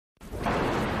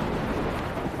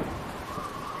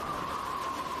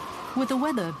With the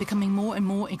weather becoming more and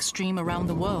more extreme around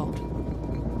the world,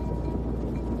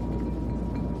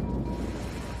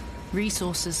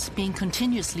 resources being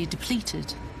continuously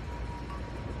depleted,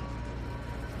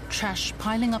 trash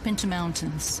piling up into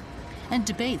mountains, and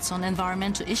debates on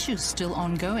environmental issues still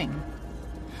ongoing,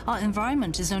 our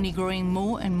environment is only growing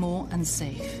more and more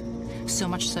unsafe, so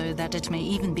much so that it may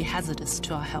even be hazardous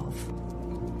to our health.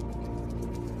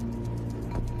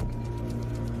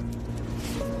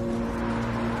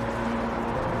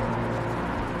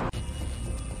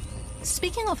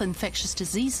 Speaking of infectious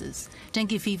diseases,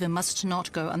 dengue fever must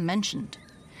not go unmentioned.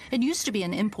 It used to be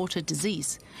an imported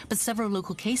disease, but several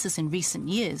local cases in recent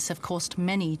years have caused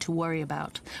many to worry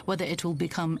about whether it will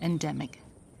become endemic.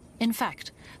 In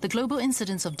fact, the global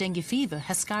incidence of dengue fever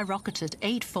has skyrocketed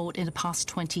 8-fold in the past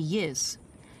 20 years.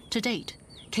 To date,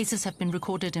 cases have been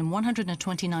recorded in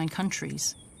 129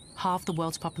 countries. Half the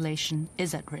world's population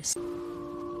is at risk.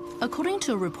 According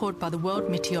to a report by the World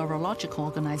Meteorological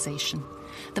Organization,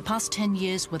 the past 10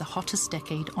 years were the hottest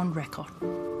decade on record.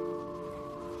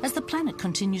 As the planet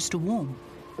continues to warm,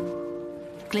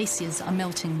 glaciers are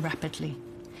melting rapidly,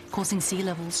 causing sea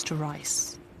levels to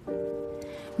rise.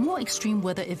 More extreme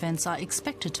weather events are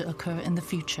expected to occur in the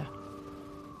future.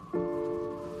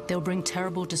 They'll bring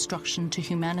terrible destruction to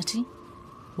humanity,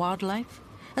 wildlife,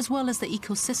 as well as the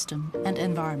ecosystem and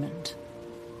environment.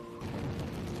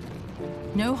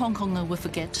 No Hong Konger will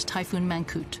forget Typhoon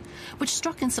Mangkhut, which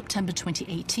struck in September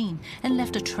 2018 and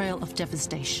left a trail of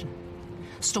devastation.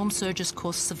 Storm surges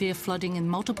caused severe flooding in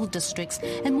multiple districts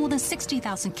and more than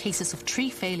 60,000 cases of tree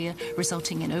failure,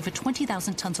 resulting in over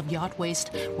 20,000 tons of yard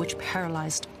waste, which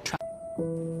paralyzed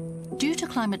travel. Due to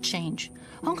climate change,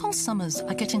 Hong Kong's summers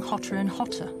are getting hotter and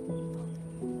hotter.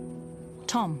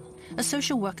 Tom, a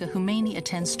social worker who mainly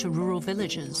attends to rural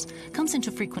villages, comes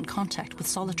into frequent contact with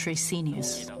solitary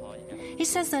seniors. He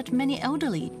says that many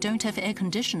elderly don't have air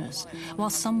conditioners,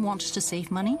 while some want to save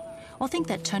money or think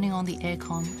that turning on the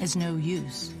aircon is no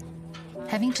use.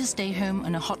 Having to stay home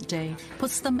on a hot day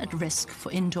puts them at risk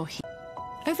for indoor heat.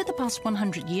 Over the past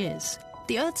 100 years,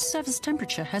 the Earth's surface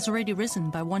temperature has already risen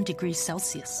by 1 degree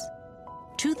Celsius.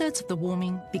 2/3 of the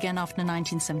warming began after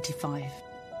 1975.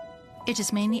 It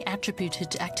is mainly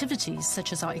attributed to activities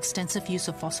such as our extensive use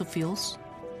of fossil fuels,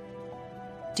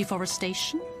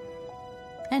 deforestation,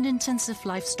 and intensive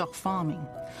livestock farming,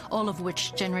 all of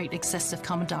which generate excessive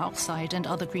carbon dioxide and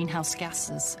other greenhouse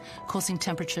gases, causing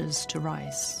temperatures to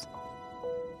rise.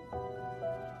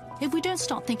 If we don't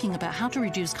start thinking about how to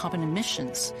reduce carbon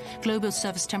emissions, global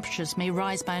surface temperatures may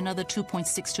rise by another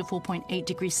 2.6 to 4.8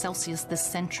 degrees Celsius this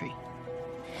century.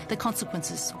 The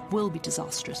consequences will be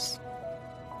disastrous.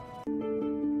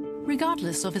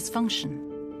 Regardless of its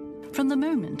function, from the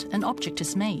moment an object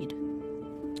is made,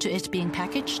 to it being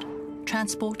packaged,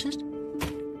 transported,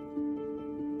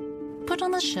 put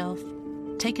on the shelf,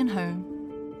 taken home,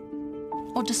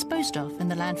 or disposed of in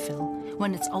the landfill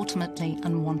when it's ultimately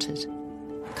unwanted,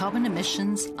 carbon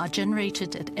emissions are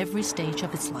generated at every stage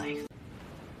of its life.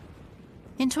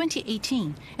 In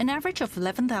 2018, an average of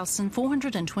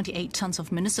 11,428 tons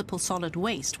of municipal solid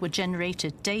waste were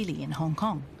generated daily in Hong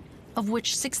Kong, of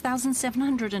which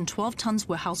 6,712 tons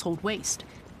were household waste.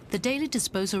 The daily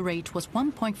disposal rate was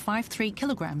 1.53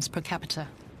 kilograms per capita,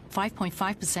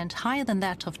 5.5% higher than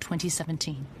that of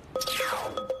 2017.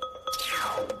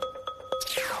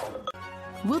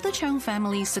 Will the Chung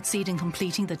family succeed in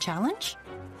completing the challenge?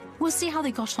 We'll see how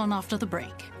they got on after the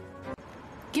break.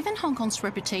 Given Hong Kong's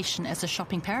reputation as a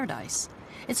shopping paradise,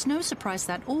 it's no surprise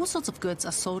that all sorts of goods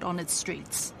are sold on its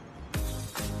streets.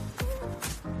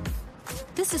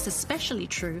 This is especially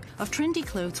true of trendy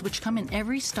clothes which come in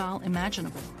every style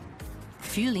imaginable,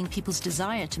 fueling people's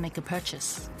desire to make a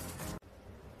purchase.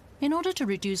 In order to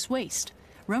reduce waste,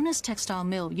 Rona's textile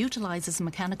mill utilizes a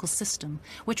mechanical system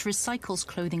which recycles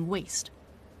clothing waste.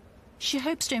 She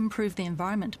hopes to improve the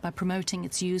environment by promoting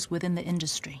its use within the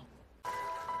industry.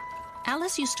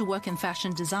 Alice used to work in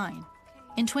fashion design.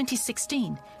 In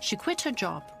 2016, she quit her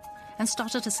job and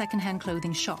started a second-hand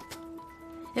clothing shop.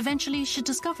 Eventually, she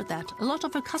discovered that a lot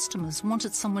of her customers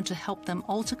wanted someone to help them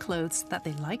alter clothes that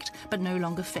they liked but no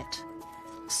longer fit.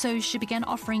 So she began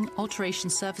offering alteration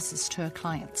services to her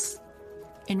clients.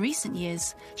 In recent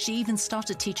years, she even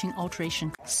started teaching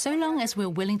alteration. So long as we're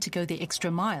willing to go the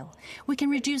extra mile, we can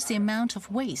reduce the amount of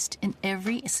waste in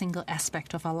every single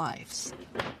aspect of our lives.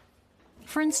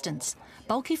 For instance,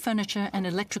 bulky furniture and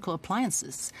electrical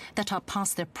appliances that are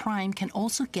past their prime can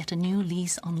also get a new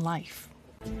lease on life.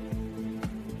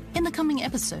 In the coming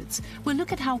episodes, we'll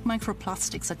look at how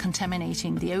microplastics are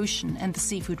contaminating the ocean and the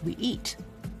seafood we eat.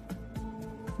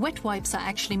 Wet wipes are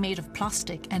actually made of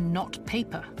plastic and not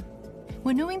paper.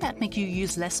 Will knowing that make you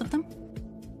use less of them?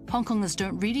 Hong Kongers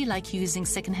don't really like using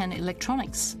second-hand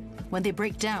electronics. When they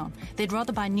break down, they'd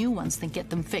rather buy new ones than get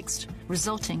them fixed,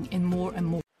 resulting in more and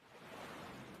more.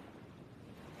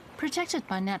 Protected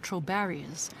by natural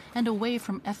barriers and away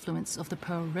from effluents of the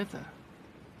Pearl River,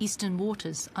 eastern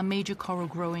waters are major coral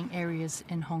growing areas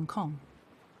in Hong Kong.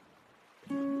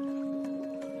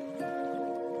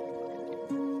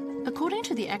 According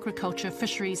to the Agriculture,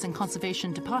 Fisheries and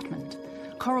Conservation Department,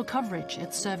 coral coverage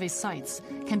at survey sites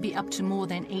can be up to more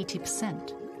than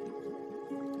 80%.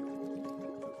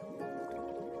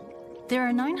 There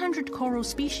are 900 coral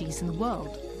species in the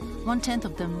world. 1/10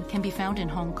 of them can be found in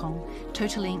Hong Kong,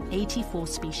 totaling 84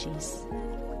 species.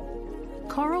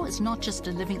 Coral is not just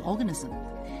a living organism.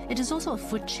 It is also a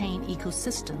food chain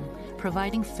ecosystem,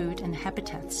 providing food and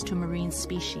habitats to marine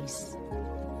species.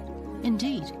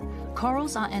 Indeed,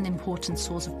 corals are an important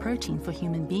source of protein for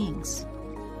human beings.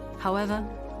 However,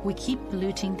 we keep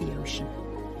polluting the ocean.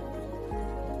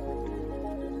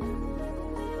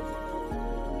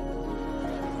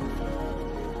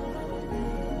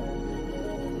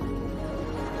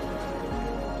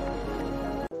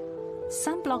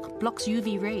 Sunblock blocks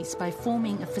UV rays by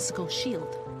forming a physical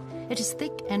shield. It is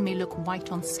thick and may look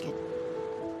white on skin.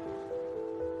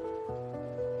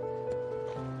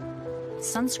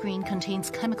 Sunscreen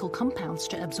contains chemical compounds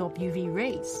to absorb UV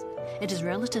rays. It is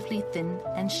relatively thin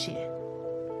and sheer.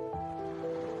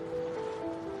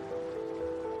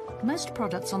 Most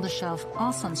products on the shelf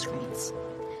are sunscreens.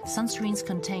 Sunscreens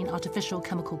contain artificial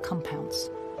chemical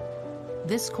compounds.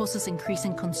 This causes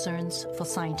increasing concerns for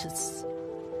scientists.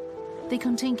 They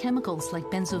contain chemicals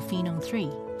like benzophenone 3,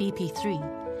 BP3,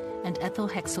 and ethyl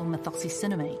hexyl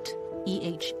methoxycinnamate,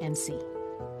 EHMC.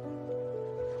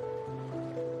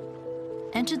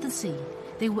 Enter the sea,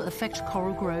 they will affect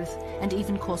coral growth and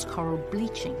even cause coral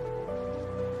bleaching.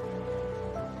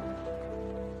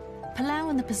 Palau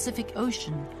in the Pacific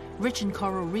Ocean, rich in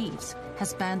coral reefs,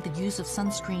 has banned the use of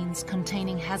sunscreens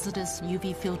containing hazardous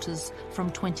UV filters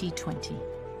from 2020.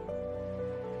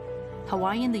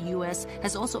 Hawaii in the US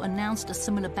has also announced a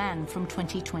similar ban from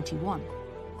 2021.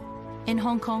 In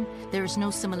Hong Kong, there is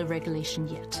no similar regulation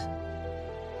yet.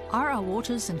 Are our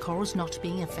waters and corals not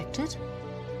being affected?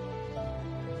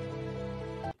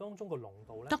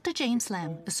 Dr. James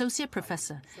Lam, Associate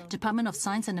Professor, Department of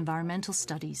Science and Environmental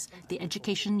Studies, the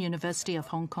Education University of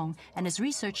Hong Kong, and his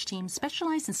research team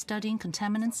specialize in studying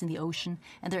contaminants in the ocean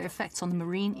and their effects on the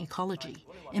marine ecology,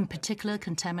 in particular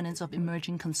contaminants of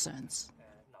emerging concerns.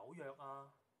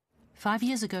 5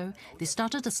 years ago, they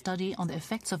started a study on the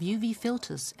effects of UV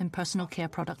filters in personal care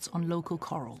products on local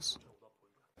corals.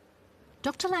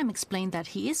 Dr. Lam explained that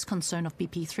he is concerned of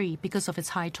BP3 because of its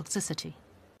high toxicity.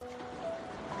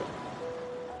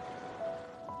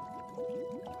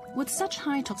 With such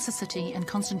high toxicity and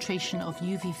concentration of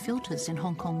UV filters in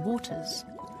Hong Kong waters,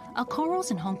 are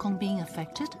corals in Hong Kong being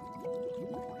affected?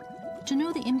 To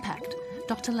know the impact,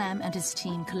 Dr. Lam and his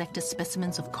team collected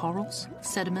specimens of corals,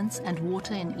 sediments, and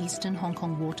water in eastern Hong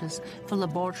Kong waters for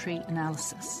laboratory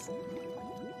analysis.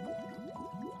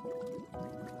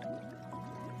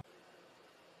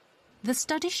 The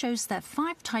study shows that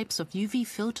 5 types of UV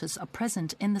filters are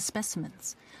present in the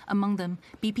specimens. Among them,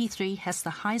 BP3 has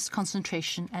the highest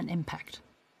concentration and impact.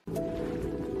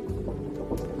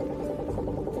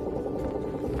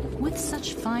 With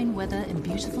such fine weather and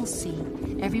beautiful sea,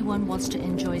 everyone wants to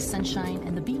enjoy sunshine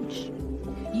and the beach.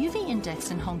 UV index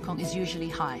in Hong Kong is usually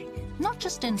high, not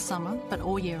just in summer, but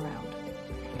all year round.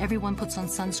 Everyone puts on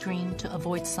sunscreen to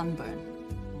avoid sunburn.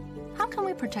 How can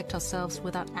we protect ourselves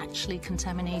without actually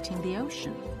contaminating the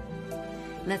ocean?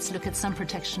 Let's look at sun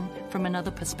protection from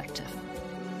another perspective.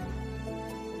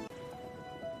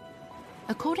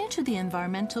 According to the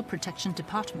Environmental Protection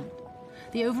Department,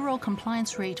 the overall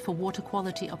compliance rate for water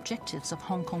quality objectives of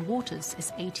Hong Kong waters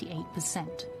is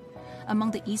 88%.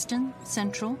 Among the eastern,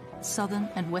 central, southern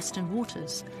and western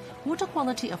waters, water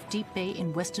quality of deep bay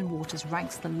in western waters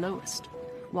ranks the lowest,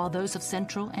 while those of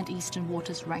central and eastern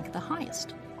waters rank the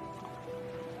highest.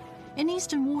 In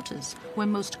eastern waters, where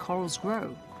most corals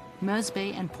grow, Mers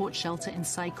Bay and Port Shelter in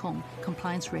Sai Kung,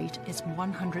 compliance rate is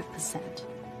 100%.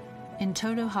 In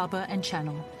Tolo Harbour and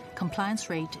Channel, compliance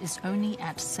rate is only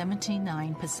at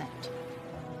 79%.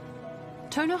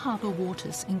 Tolo Harbour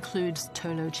waters includes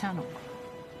Tolo Channel,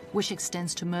 which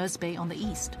extends to Mers Bay on the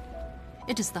east.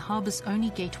 It is the harbour's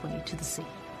only gateway to the sea.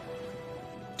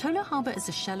 Tolo Harbour is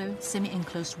a shallow,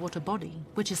 semi-enclosed water body,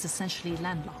 which is essentially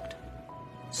landlocked.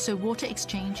 So water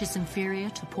exchange is inferior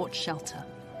to Port Shelter.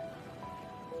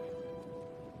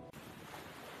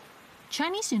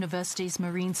 Chinese University's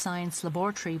Marine Science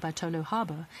Laboratory by Tolo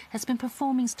Harbour has been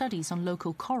performing studies on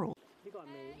local coral.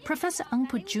 Professor Ang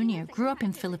Put Jr. grew up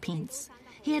in Philippines.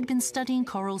 He had been studying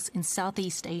corals in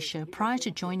Southeast Asia prior to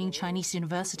joining Chinese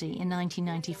University in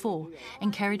 1994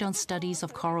 and carried on studies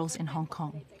of corals in Hong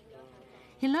Kong.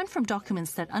 He learned from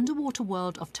documents that underwater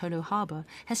world of Tolo Harbour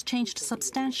has changed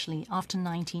substantially after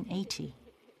 1980.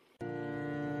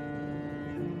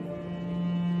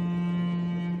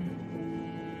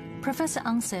 Professor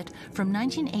Ang said from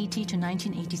 1980 to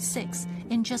 1986,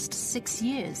 in just 6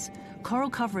 years,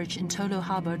 coral coverage in Tolo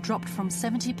Harbour dropped from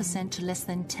 70% to less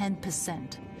than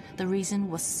 10%. The reason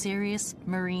was serious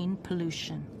marine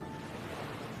pollution.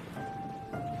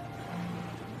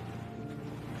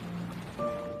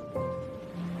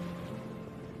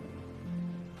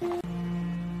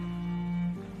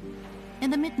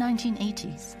 In the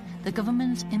mid-1980s, the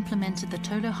government implemented the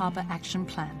Tolo Harbour Action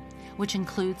Plan, which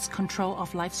includes control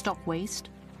of livestock waste,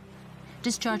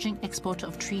 discharging export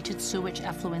of treated sewage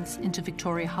effluents into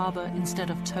Victoria Harbour instead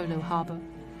of Tolo Harbour,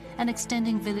 and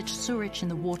extending village sewerage in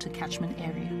the water catchment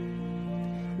area.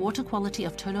 Water quality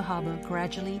of Tolo Harbour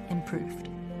gradually improved.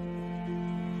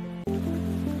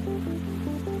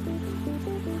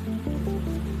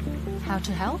 How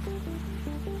to help?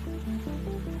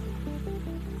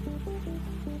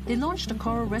 They launched a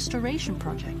coral restoration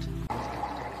project.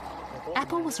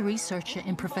 Apple was a researcher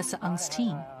in Professor Ang's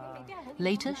team.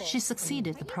 Later, she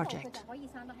succeeded the project.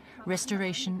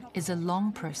 Restoration is a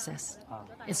long process.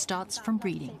 It starts from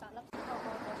breeding.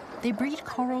 They breed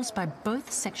corals by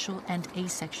both sexual and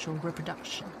asexual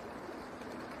reproduction.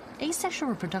 Asexual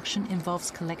reproduction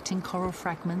involves collecting coral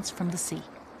fragments from the sea.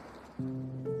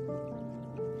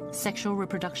 Sexual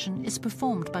reproduction is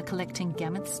performed by collecting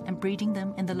gametes and breeding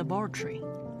them in the laboratory.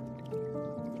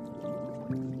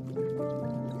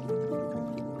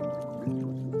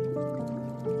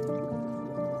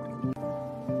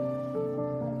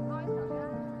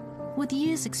 With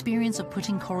years' experience of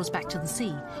putting corals back to the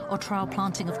sea or trial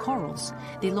planting of corals,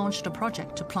 they launched a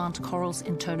project to plant corals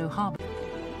in Tolo Harbour.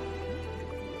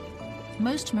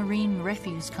 Most marine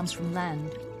refuse comes from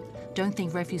land. Don't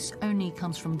think refuse only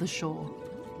comes from the shore.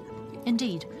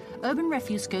 Indeed, urban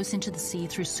refuse goes into the sea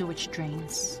through sewage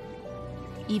drains.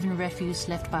 Even refuse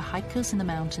left by hikers in the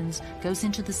mountains goes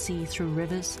into the sea through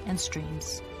rivers and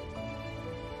streams.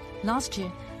 Last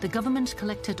year, the government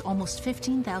collected almost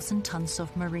 15,000 tons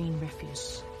of marine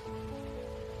refuse.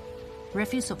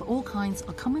 Refuse of all kinds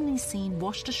are commonly seen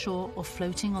washed ashore or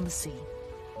floating on the sea.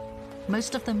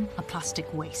 Most of them are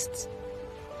plastic wastes.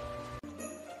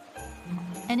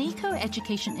 An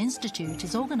eco-education institute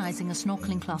is organizing a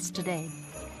snorkeling class today.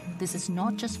 This is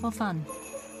not just for fun.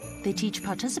 They teach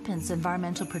participants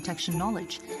environmental protection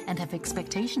knowledge and have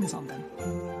expectations on them.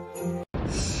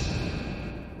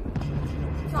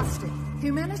 Plastic.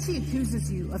 Humanity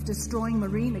accuses you of destroying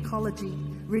marine ecology,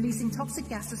 releasing toxic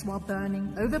gases while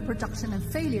burning, overproduction and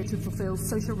failure to fulfill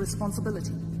social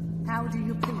responsibility. How do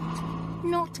you plead?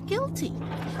 Not guilty.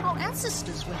 Our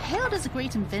ancestors were hailed as a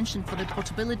great invention for their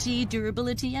portability,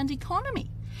 durability and economy.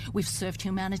 We've served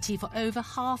humanity for over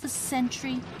half a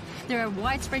century. There are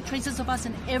widespread traces of us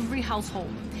in every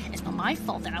household. It's not my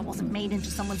fault that I wasn't made into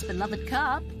someone's beloved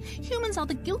cup. Humans are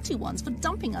the guilty ones for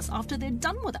dumping us after they're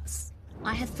done with us.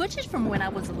 I have footage from when I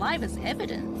was alive as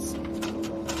evidence.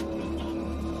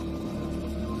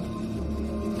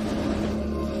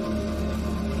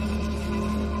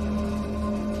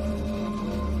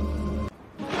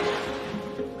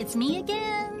 It's me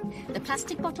again, the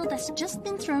plastic bottle that's just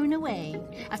been thrown away.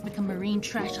 I've become marine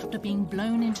trash after being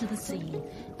blown into the sea.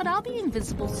 But I'll be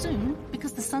invisible soon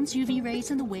because the sun's UV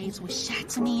rays and the waves will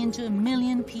shatter me into a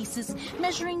million pieces,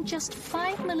 measuring just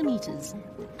 5 millimeters.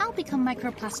 I'll become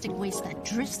microplastic waste that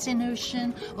drifts in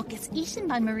ocean or gets eaten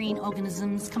by marine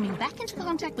organisms, coming back into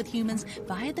contact with humans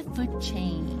via the food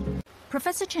chain.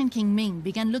 Professor Chen Qingming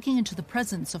began looking into the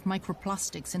presence of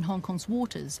microplastics in Hong Kong's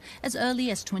waters as early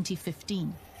as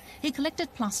 2015. He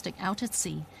collected plastic out at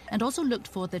sea and also looked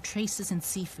for their traces in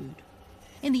seafood.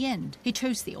 In the end, he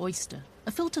chose the oyster,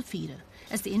 a filter feeder,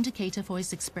 as the indicator for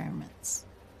his experiments.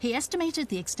 He estimated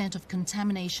the extent of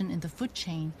contamination in the food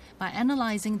chain by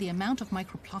analyzing the amount of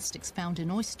microplastics found in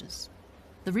oysters.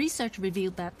 The research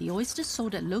revealed that the oysters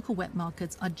sold at local wet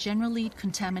markets are generally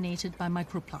contaminated by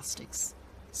microplastics.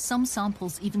 Some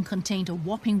samples even contained a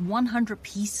whopping 100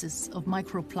 pieces of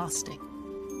microplastic.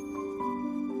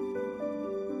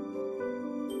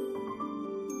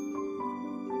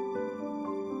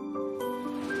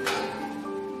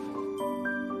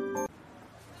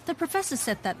 The professor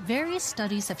said that various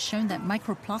studies have shown that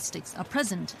microplastics are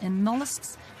present in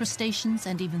mollusks, crustaceans,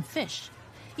 and even fish.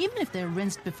 Even if they're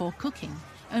rinsed before cooking,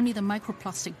 only the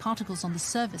microplastic particles on the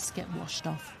surface get washed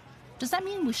off. Does that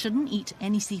mean we shouldn't eat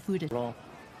any seafood at all?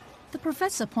 The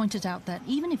professor pointed out that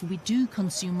even if we do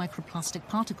consume microplastic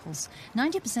particles,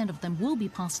 90% of them will be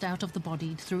passed out of the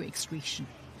body through excretion.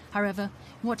 However,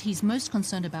 what he's most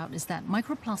concerned about is that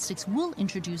microplastics will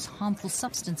introduce harmful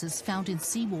substances found in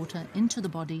seawater into the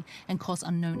body and cause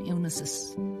unknown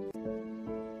illnesses.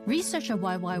 Researcher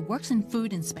YY works in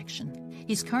food inspection.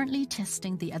 He's currently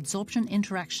testing the adsorption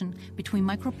interaction between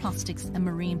microplastics and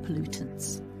marine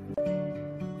pollutants.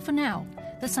 For now,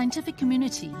 the scientific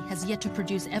community has yet to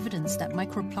produce evidence that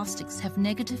microplastics have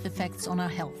negative effects on our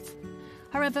health.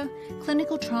 However,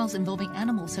 clinical trials involving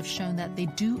animals have shown that they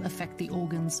do affect the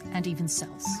organs and even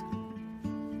cells.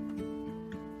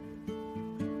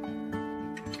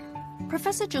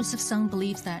 Professor Joseph Sung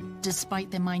believes that,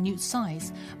 despite their minute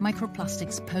size,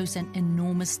 microplastics pose an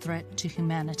enormous threat to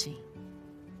humanity.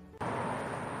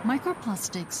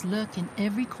 Microplastics lurk in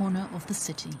every corner of the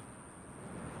city.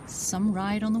 Some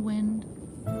ride on the wind,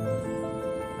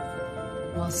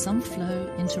 while some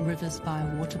flow into rivers via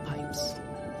water pipes.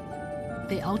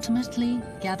 They ultimately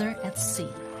gather at sea.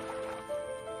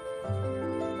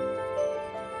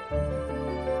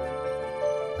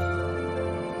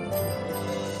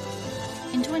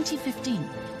 In 2015,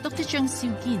 Dr. Zheng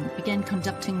Xiugin began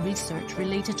conducting research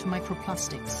related to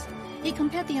microplastics. He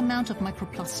compared the amount of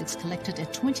microplastics collected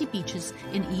at 20 beaches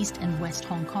in East and West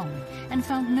Hong Kong and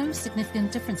found no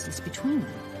significant differences between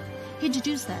them. He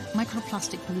deduced that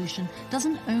microplastic pollution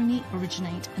doesn't only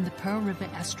originate in the Pearl River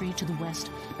estuary to the west,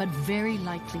 but very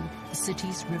likely the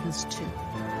city's rivers too.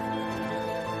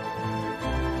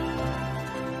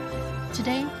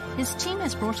 Today, his team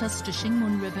has brought us to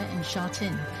Xingmun River in Sha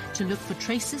Tin to look for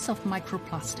traces of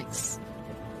microplastics.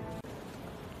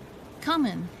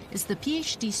 Carmen is the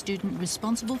PhD student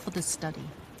responsible for this study.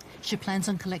 She plans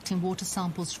on collecting water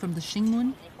samples from the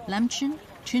Xingmun, Lamchun,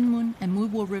 Chunmun and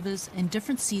Muwo rivers in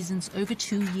different seasons over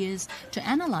 2 years to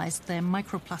analyze their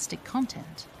microplastic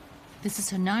content. This is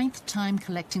her 9th time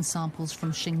collecting samples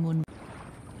from Xingmun.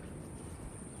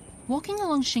 Walking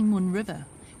along Xingmun River,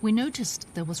 we noticed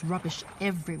there was rubbish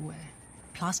everywhere.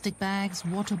 Plastic bags,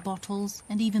 water bottles,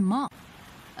 and even marks.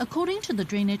 According to the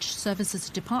Drainage Services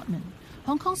Department,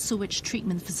 Hong Kong sewage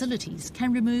treatment facilities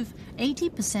can remove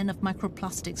 80% of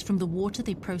microplastics from the water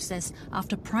they process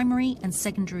after primary and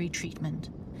secondary treatment.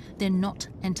 They're not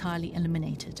entirely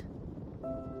eliminated.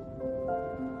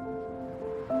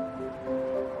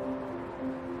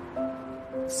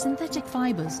 Synthetic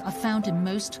fibers are found in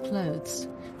most clothes.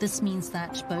 This means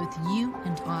that both you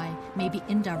and I may be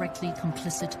indirectly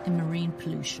complicit in marine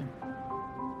pollution.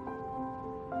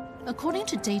 According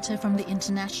to data from the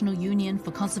International Union for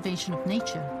Conservation of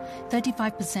Nature,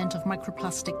 35% of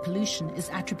microplastic pollution is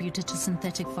attributed to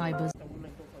synthetic fibers.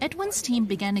 Edwin's team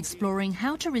began exploring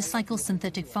how to recycle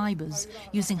synthetic fibers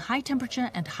using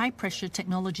high-temperature and high-pressure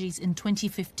technologies in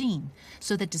 2015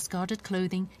 so that discarded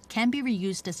clothing can be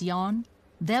reused as yarn,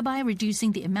 thereby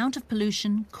reducing the amount of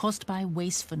pollution caused by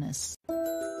wastefulness.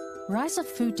 Rise of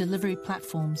food delivery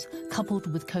platforms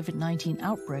coupled with COVID-19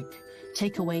 outbreak,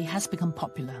 takeaway has become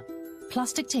popular.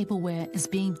 Plastic tableware is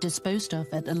being disposed of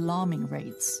at alarming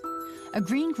rates. A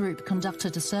Green Group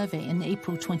conducted a survey in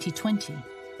April 2020.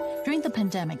 During the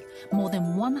pandemic, more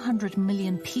than 100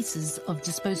 million pieces of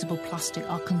disposable plastic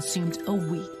are consumed a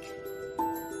week.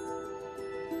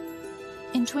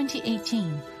 In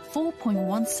 2018,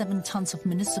 4.17 tons of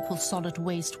municipal solid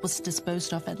waste was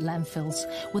disposed of at landfills,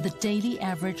 with a daily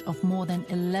average of more than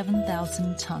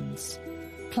 11,000 tons.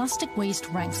 Plastic waste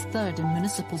ranks third in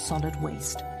municipal solid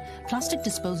waste. Plastic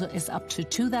disposal is up to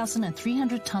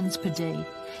 2,300 tons per day,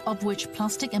 of which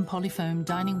plastic and polyfoam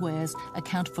dining wares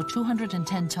account for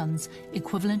 210 tons,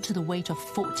 equivalent to the weight of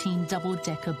 14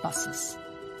 double-decker buses.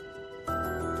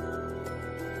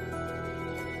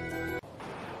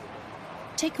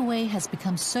 Takeaway has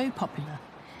become so popular.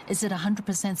 Is it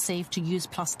 100% safe to use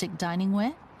plastic dining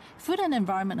ware? Food and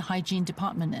Environment Hygiene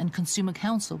Department and Consumer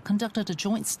Council conducted a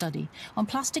joint study on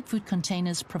plastic food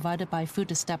containers provided by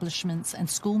food establishments and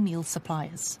school meal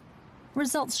suppliers.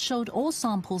 Results showed all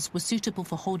samples were suitable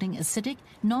for holding acidic,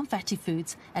 non-fatty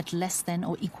foods at less than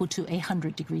or equal to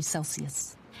 100 degrees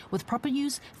Celsius. With proper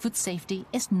use, food safety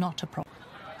is not a problem.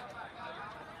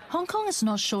 Hong Kong is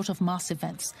not short of mass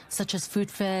events, such as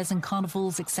food fairs and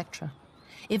carnivals, etc.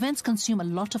 Events consume a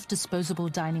lot of disposable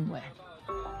dining ware.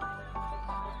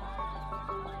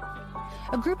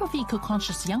 A group of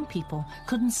eco-conscious young people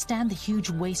couldn't stand the huge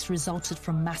waste resulted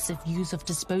from massive use of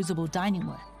disposable dining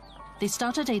ware. They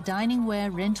started a dining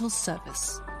ware rental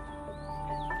service.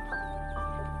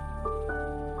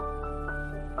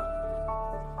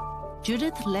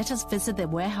 Judith let us visit their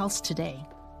warehouse today.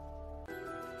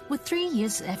 With 3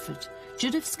 years' effort,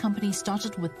 Judith's company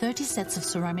started with 30 sets of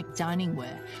ceramic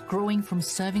diningware, growing from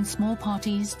serving small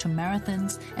parties to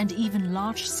marathons and even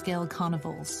large-scale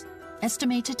carnivals,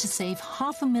 estimated to save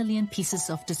 500,000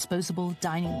 pieces of disposable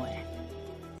diningware.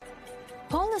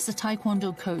 Paul is a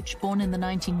Taekwondo coach born in the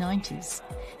 1990s.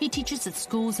 He teaches at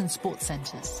schools and sports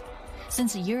centers.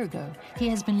 Since a year ago, he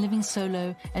has been living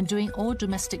solo and doing all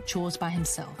domestic chores by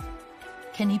himself.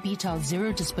 Can he beat our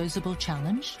zero disposable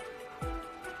challenge?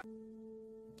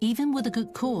 Even with a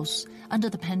good cause, under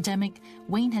the pandemic,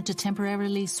 Wayne had to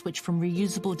temporarily switch from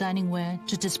reusable diningware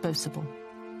to disposable.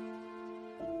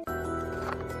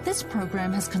 This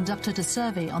program has conducted a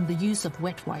survey on the use of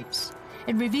wet wipes.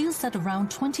 It reveals that around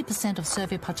 20% of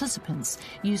survey participants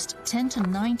used 10 to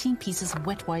 19 pieces of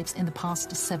wet wipes in the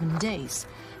past 7 days.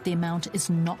 The amount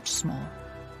is not small.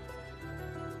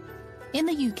 In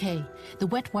the UK, the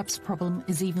wet wipes problem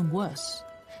is even worse.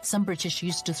 Some British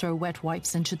used to throw wet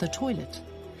wipes into the toilet.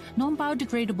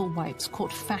 Non-biodegradable wipes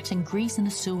caught fat and grease in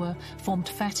the sewer, formed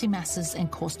fatty masses and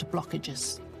caused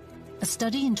blockages. A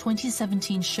study in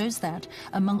 2017 shows that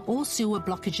among all sewer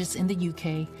blockages in the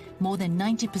UK, more than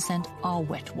 90% are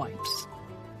wet wipes.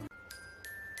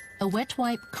 A wet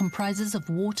wipe comprises of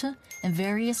water and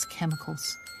various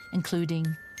chemicals, including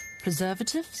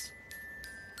preservatives,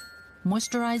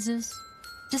 moisturizers,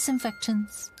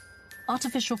 disinfectants,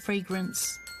 artificial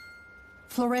fragrance,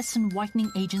 fluorescent whitening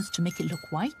agents to make it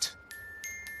look white,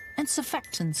 and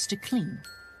surfactants to clean.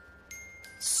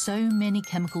 So many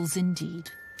chemicals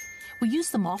indeed. We use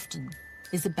them often.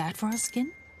 Is it bad for our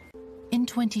skin? In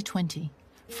 2020,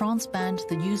 France banned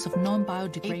the use of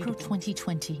non-biodegradable. April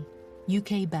 2020,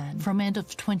 UK banned. From end of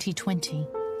 2020,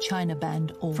 China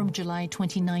banned all. From July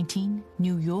 2019,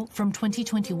 New York. From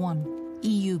 2021,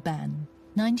 EU ban.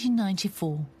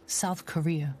 1994, South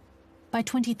Korea. By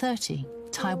 2030,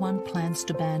 Taiwan plans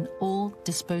to ban all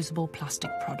disposable plastic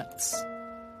products.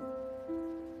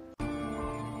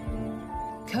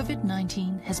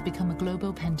 COVID-19 has become a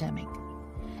global pandemic.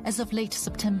 As of late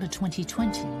September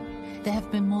 2020, there have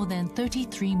been more than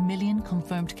 33 million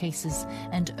confirmed cases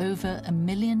and over 1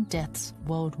 million deaths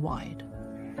worldwide.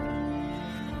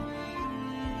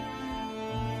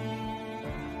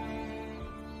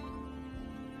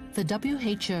 The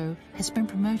WHO has been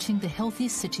promoting the healthy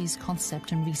cities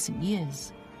concept in recent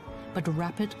years, but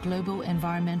rapid global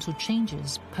environmental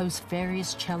changes pose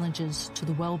various challenges to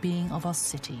the well-being of our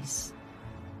cities.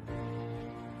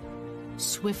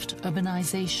 Swift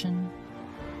urbanization,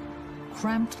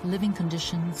 cramped living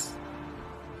conditions,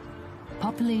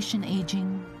 population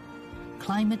aging,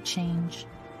 climate change,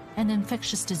 and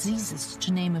infectious diseases,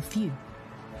 to name a few.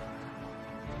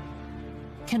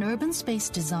 Can urban space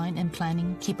design and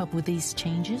planning keep up with these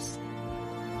changes?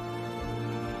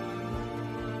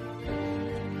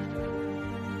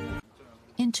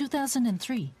 In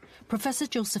 2003, Professor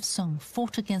Joseph Sung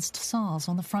fought against SARS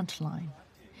on the front line.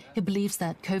 He believes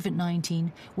that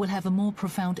COVID-19 will have a more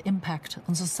profound impact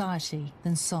on society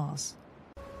than SARS.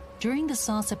 During the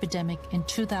SARS epidemic in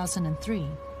 2003,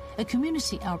 a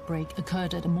community outbreak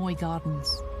occurred at Amoy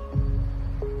Gardens.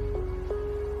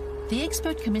 The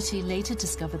expert committee later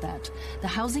discovered that the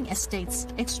housing estate's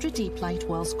extra deep light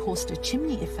wells caused a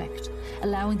chimney effect,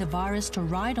 allowing the virus to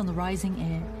ride on the rising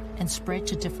air and spread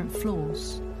to different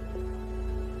floors.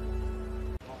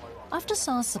 After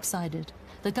SARS subsided,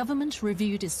 the government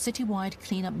reviewed its citywide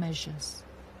cleanup measures.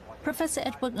 Professor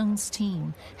Edward Ng's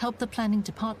team helped the planning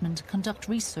department conduct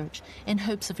research in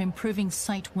hopes of improving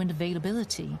site wind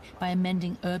availability by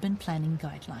amending urban planning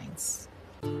guidelines.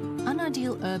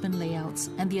 Unideal urban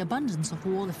layouts and the abundance of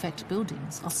wall effect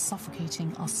buildings are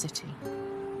suffocating our city.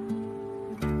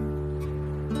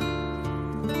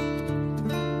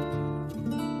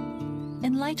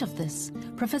 In light of this,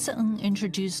 Professor Ng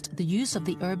introduced the use of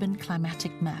the Urban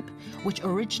Climatic Map, which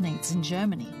originates in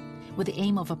Germany, with the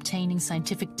aim of obtaining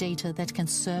scientific data that can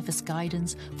serve as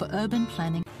guidance for urban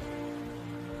planning.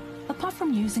 Apart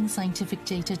from using scientific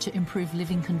data to improve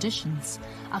living conditions,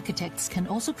 architects can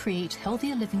also create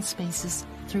healthier living spaces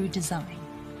through design.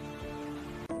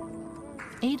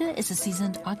 Ada is a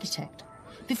seasoned architect.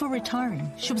 Before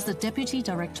retiring, she was the Deputy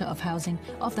Director of Housing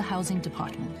of the Housing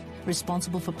Department,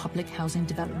 responsible for public housing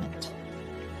development.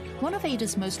 One of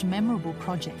Ada's most memorable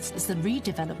projects is the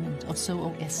redevelopment of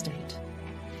Soho Estate.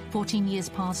 14 years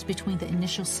passed between the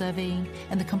initial surveying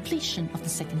and the completion of the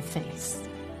second phase.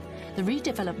 The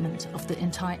redevelopment of the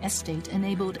entire estate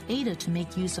enabled Ada to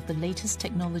make use of the latest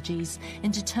technologies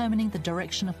in determining the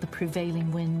direction of the prevailing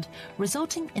wind,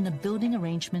 resulting in a building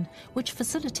arrangement which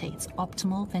facilitates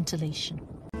optimal ventilation.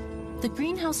 The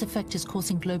greenhouse effect is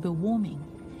causing global warming.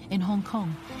 In Hong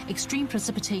Kong, extreme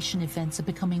precipitation events are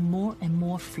becoming more and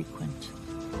more frequent.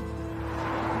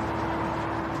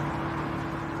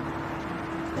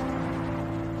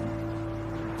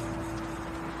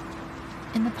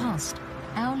 In the past,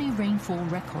 hourly rainfall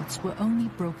records were only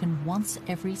broken once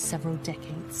every several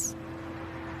decades.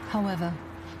 However,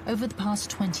 over the past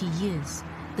 20 years,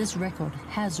 this record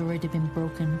has already been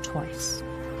broken twice.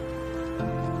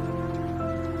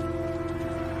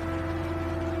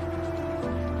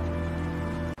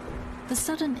 The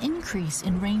sudden increase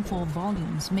in rainfall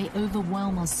volumes may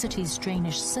overwhelm our city's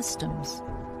drainage systems.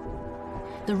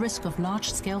 The risk of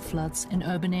large-scale floods in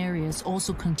urban areas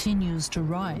also continues to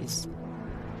rise.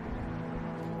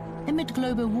 Amid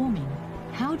global warming,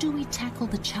 how do we tackle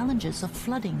the challenges of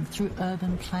flooding through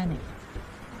urban planning?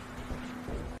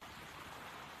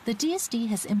 The DSD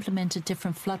has implemented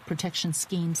different flood protection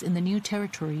schemes in the new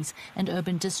territories and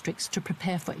urban districts to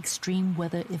prepare for extreme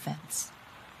weather events.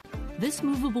 This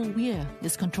movable weir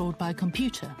is controlled by a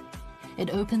computer.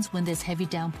 It opens when there's heavy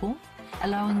downpour,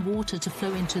 allowing water to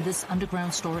flow into this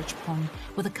underground storage pond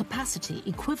with a capacity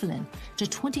equivalent to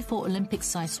 24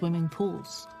 Olympic-sized swimming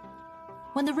pools.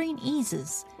 When the rain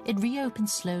eases, it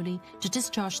reopens slowly to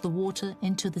discharge the water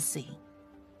into the sea.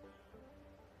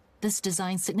 This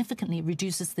design significantly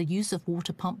reduces the use of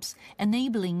water pumps,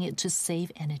 enabling it to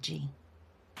save energy.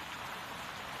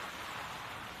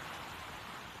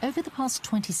 Over the past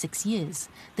 26 years,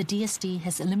 the DSD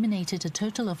has eliminated a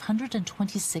total of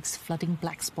 126 flooding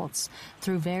black spots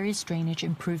through various drainage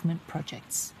improvement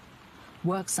projects.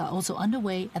 Works are also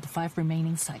underway at the 5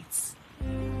 remaining sites.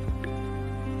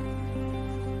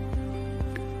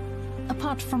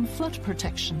 Apart from flood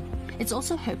protection, it's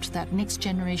also hoped that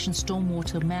next-generation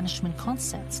stormwater management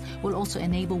concepts will also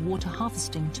enable water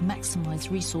harvesting to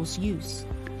maximize resource use.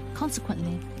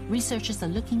 Consequently, researchers are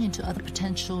looking into other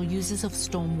potential uses of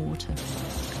stormwater.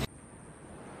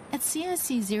 At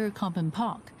CIC Zero Carbon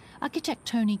Park, architect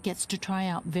Tony gets to try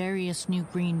out various new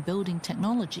green building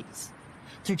technologies.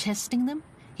 Through testing them,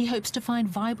 he hopes to find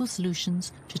viable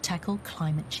solutions to tackle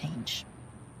climate change.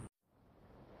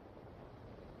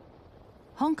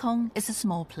 Hong Kong is a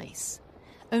small place.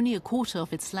 Only a quarter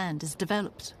of its land is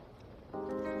developed.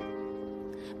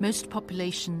 Most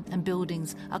population and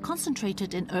buildings are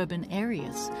concentrated in urban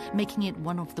areas, making it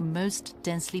one of the most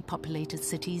densely populated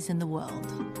cities in the world.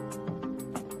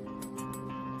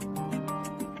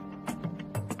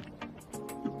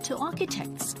 To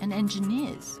architects and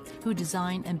engineers who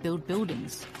design and build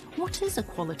buildings, what is a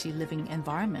quality living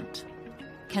environment?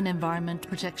 Can environment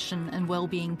protection and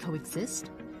well-being coexist?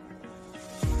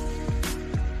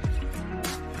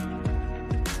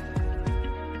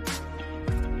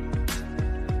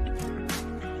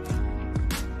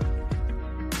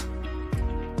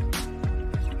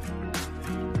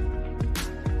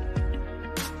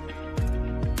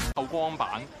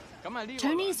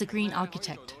 Tony is a green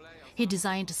architect. He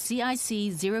designed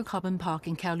CIC Zero Carbon Park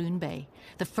in Kowloon Bay,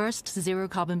 the first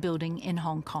zero-carbon building in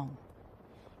Hong Kong.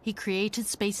 He created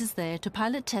spaces there to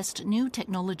pilot test new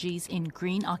technologies in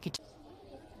green architecture.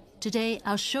 Today,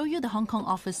 I'll show you the Hong Kong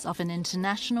office of an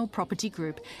international property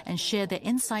group and share their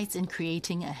insights in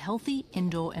creating a healthy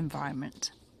indoor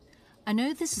environment. I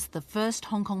know this is the first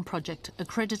Hong Kong project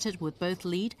accredited with both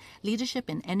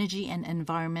Leadership in Energy and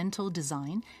Environmental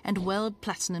Design, and WELL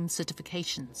Platinum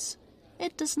certifications.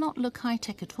 It does not look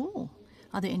high-tech at all.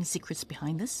 Are there any secrets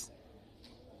behind this?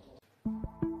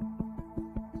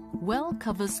 WELL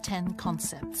covers 10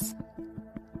 concepts: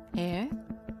 air,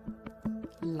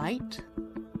 light,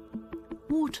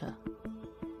 water,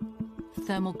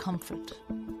 thermal comfort,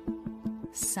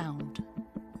 sound,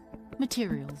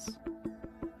 materials,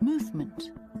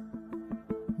 movement,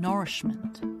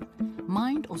 nourishment,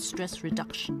 mind or stress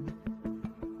reduction,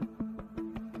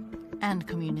 and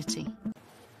community.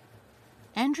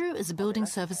 Andrew is a building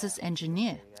services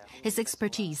engineer. His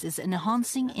expertise is in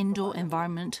enhancing indoor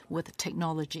environment with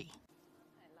technology.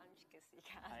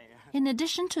 In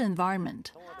addition to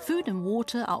environment, food and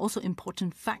water are also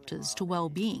important factors to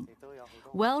well-being.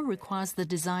 WELL requires the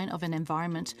design of an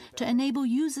environment to enable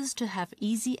users to have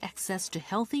easy access to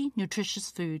healthy,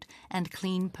 nutritious food and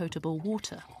clean, potable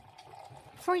water.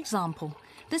 For example,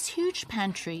 this huge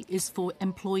pantry is for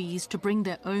employees to bring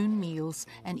their own meals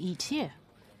and eat here.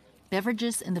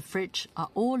 Beverages in the fridge are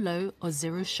all low or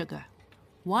zero sugar.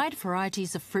 Wide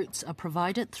varieties of fruits are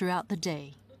provided throughout the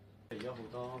day.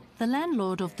 The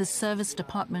landlord of this service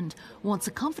department wants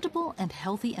a comfortable and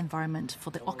healthy environment for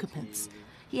the occupants.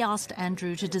 He asked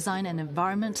Andrew to design an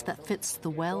environment that fits the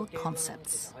WELL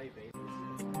concepts.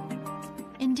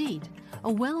 Indeed,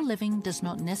 a well living does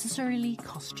not necessarily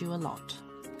cost you a lot.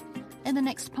 In the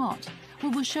next part, we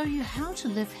will show you how to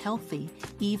live healthy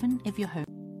even if you're home.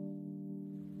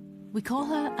 We call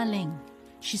her Aling.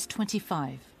 She's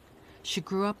 25. She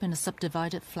grew up in a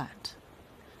subdivided flat.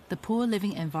 the poor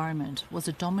living environment was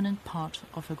a dominant part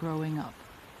of her growing up.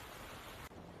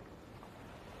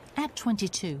 At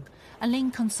 22,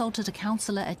 Aline consulted a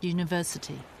counselor at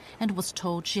university and was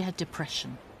told she had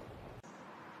depression.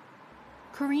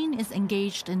 Corinne is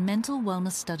engaged in mental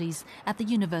wellness studies at the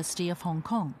University of Hong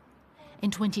Kong. In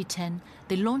 2010,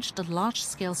 they launched a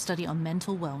large-scale study on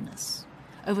mental wellness.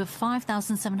 Over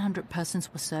 5,700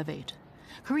 persons were surveyed.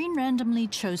 Corinne randomly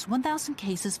chose 1,000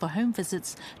 cases for home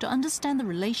visits to understand the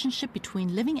relationship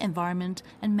between living environment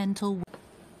and mental wellness.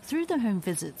 Through the home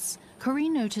visits,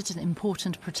 Corinne noted an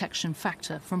important protection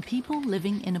factor from people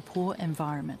living in a poor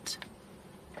environment.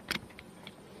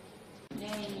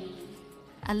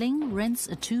 Aline rents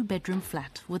a 2-bedroom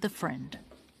flat with a friend.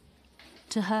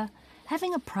 To her,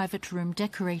 having a private room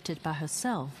decorated by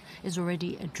herself is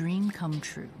already a dream come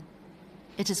true.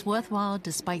 It is worthwhile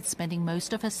despite spending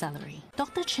most of her salary.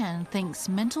 Dr. Chan thinks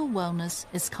mental wellness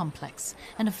is complex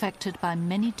and affected by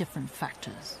many different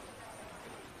factors.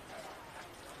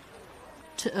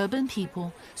 To urban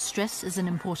people, stress is an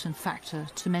important factor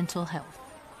to mental health.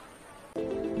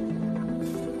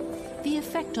 The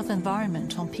effect of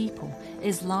environment on people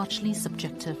is largely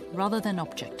subjective rather than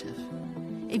objective.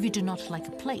 If you do not like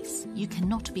a place, you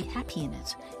cannot be happy in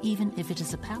it, even if it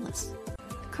is a palace.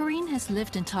 Corinne has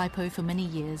lived in Tai Po for many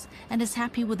years and is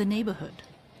happy with the neighborhood.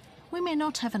 We may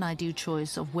not have an ideal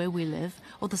choice of where we live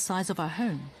or the size of our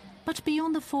home, but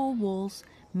beyond the 4 walls,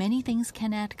 many things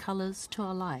can add colors to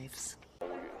our lives.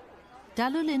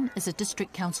 Dalulin is a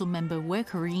district council member where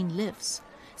Corinne lives.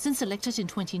 Since elected in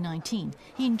 2019,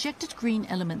 he injected green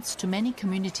elements to many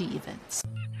community events.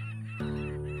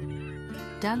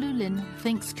 Dalulin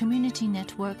thinks community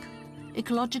network,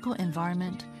 ecological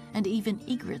environment, and even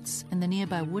egrets in the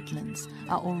nearby woodlands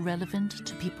are all relevant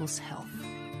to people's health.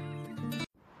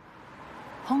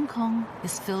 Hong Kong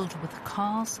is filled with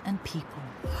cars and people.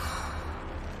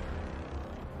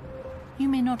 You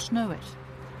may not know it,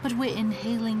 but we're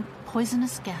inhaling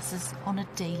poisonous gases on a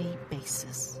daily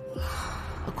basis.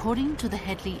 According to the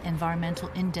Headley Environmental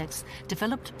Index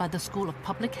developed by the School of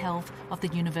Public Health of the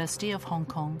University of Hong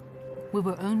Kong, we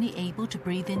were only able to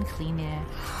breathe in clean air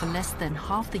for less than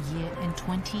half the year in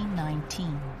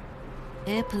 2019.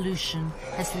 Air pollution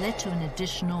has led to an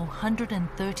additional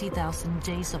 130,000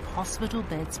 days of hospital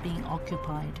beds being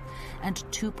occupied and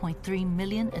 2.3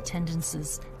 million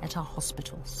attendances at our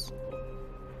hospitals.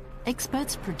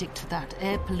 Experts predict that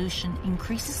air pollution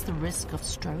increases the risk of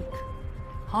stroke,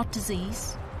 heart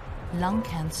disease, lung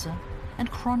cancer,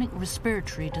 and chronic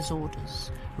respiratory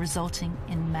disorders, resulting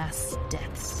in mass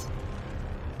deaths.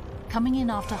 Coming in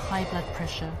after high blood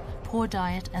pressure, poor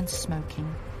diet, and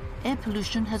smoking, air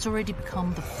pollution has already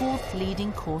become the 4th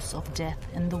leading cause of death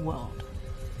in the world.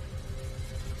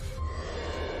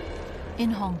 In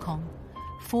Hong Kong,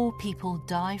 4 people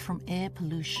die from air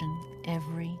pollution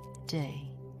every day.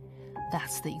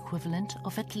 That's the equivalent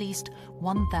of at least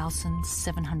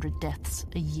 1,700 deaths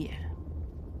a year.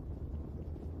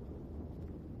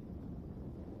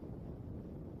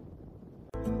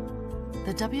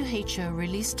 The WHO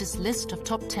released its list of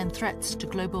top 10 threats to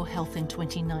global health in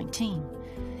 2019.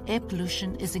 Air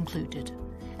pollution is included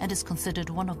and is considered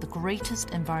one of the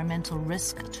greatest environmental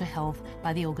risks to health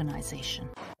by the organization.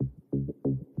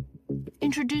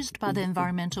 Introduced by the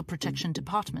Environmental Protection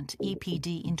Department,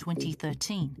 EPD, in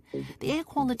 2013, the Air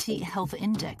Quality Health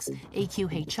Index,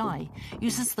 AQHI,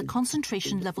 uses the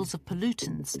concentration levels of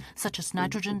pollutants such as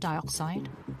nitrogen dioxide,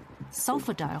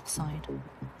 sulfur dioxide,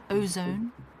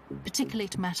 ozone,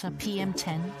 particulate matter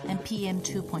PM10 and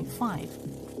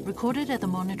PM2.5, recorded at the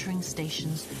monitoring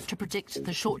stations to predict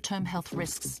the short-term health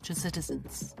risks to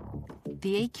citizens.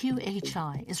 The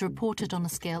AQHI is reported on a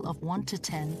scale of 1 to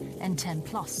 10 and 10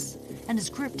 plus, and is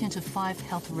grouped into 5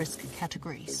 health risk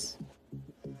categories.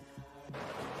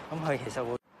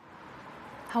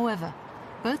 However,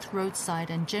 both roadside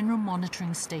and general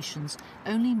monitoring stations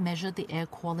only measure the air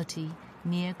quality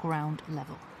near ground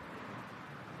level.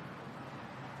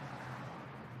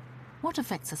 What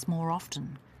affects us more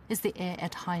often is the air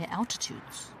at higher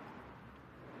altitudes.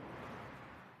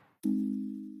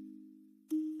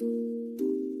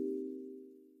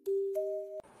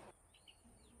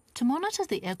 To monitor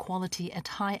the air quality at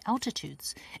high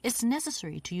altitudes, it's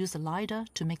necessary to use a LiDAR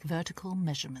to make vertical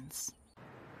measurements.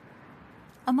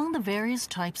 Among the various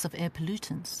types of air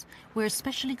pollutants, we're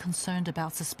especially concerned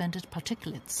about suspended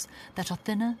particulates that are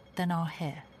thinner than our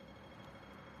hair.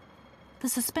 The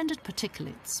suspended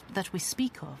particulates that we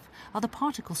speak of are the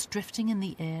particles drifting in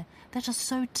the air that are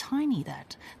so tiny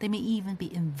that they may even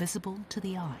be invisible to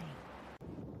the eye.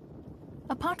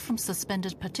 Apart from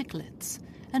suspended particulates,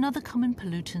 another common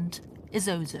pollutant is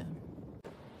ozone.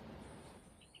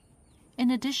 In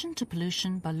addition to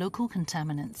pollution by local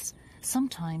contaminants,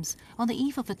 sometimes on the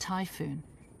eve of a typhoon,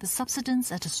 the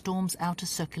subsidence at a storm's outer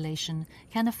circulation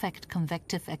can affect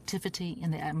convective activity in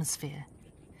the atmosphere,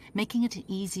 making it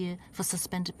easier for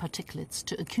suspended particulates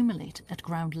to accumulate at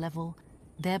ground level,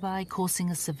 thereby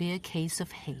causing a severe case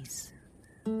of haze.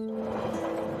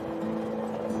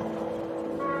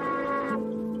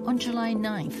 On July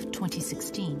 9,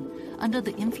 2016, under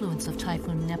the influence of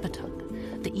Typhoon Nepatug,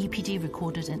 the EPD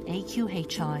recorded an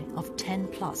AQHI of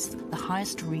 10+, the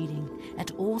highest reading at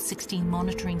all 16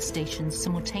 monitoring stations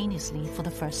simultaneously for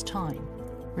the first time,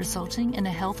 resulting in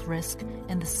a health risk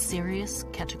in the serious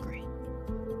category.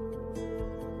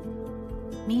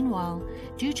 Meanwhile,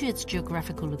 due to its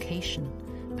geographical location,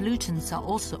 pollutants are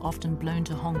also often blown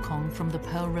to Hong Kong from the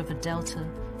Pearl River Delta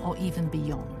or even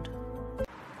beyond.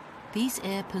 These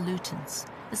air pollutants,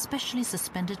 especially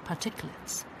suspended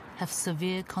particulates, have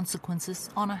severe consequences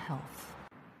on our health.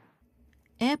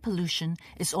 Air pollution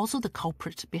is also the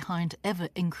culprit behind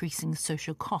ever-increasing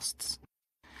social costs.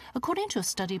 According to a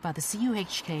study by the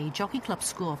CUHK Jockey Club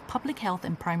School of Public Health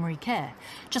and Primary Care,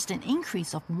 just an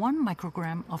increase of 1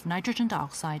 microgram of nitrogen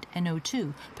dioxide,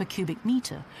 NO2, per cubic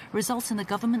meter results in the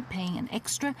government paying an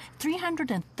extra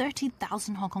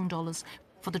 330,000 Hong Kong dollars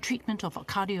for the treatment of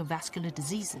cardiovascular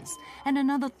diseases and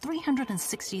another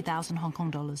 360,000 Hong Kong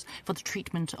dollars for the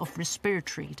treatment of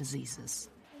respiratory diseases.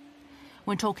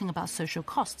 When talking about social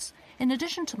costs, in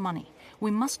addition to money,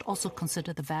 we must also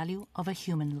consider the value of a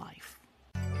human life.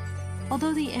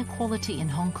 Although the air quality in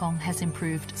Hong Kong has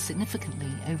improved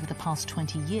significantly over the past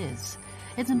 20 years,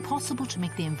 it's impossible to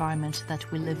make the environment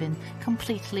that we live in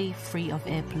completely free of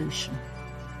air pollution.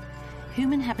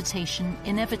 Human habitation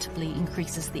inevitably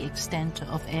increases the extent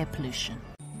of air pollution.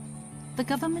 The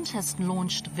government has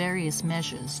launched various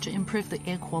measures to improve the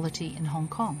air quality in Hong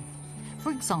Kong.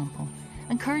 For example,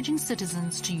 encouraging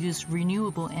citizens to use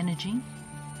renewable energy,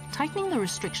 tightening the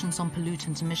restrictions on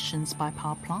pollutant emissions by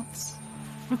power plants,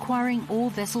 requiring all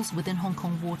vessels within Hong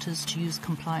Kong waters to use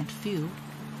compliant fuel,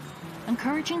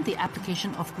 encouraging the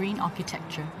application of green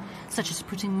architecture, such as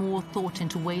putting more thought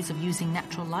into ways of using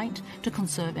natural light to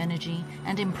conserve energy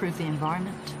and improve the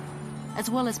environment, as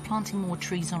well as planting more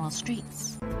trees on our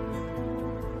streets.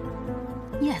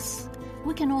 Yes,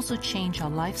 we can also change our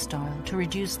lifestyle to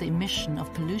reduce the emission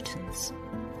of pollutants.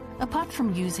 Apart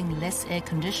from using less air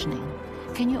conditioning,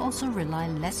 can you also rely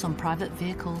less on private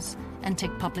vehicles and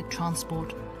take public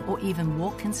transport or even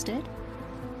walk instead?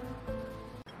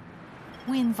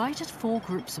 We invited 4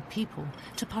 groups of people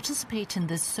to participate in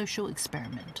this social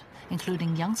experiment,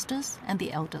 including youngsters and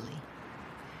the elderly.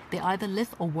 They either live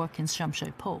or work in Sham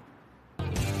Shui Po.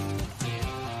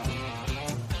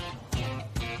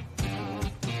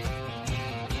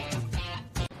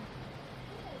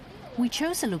 We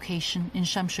chose a location in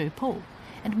Sham Shui Po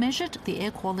and measured the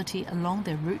air quality along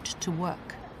their route to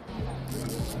work.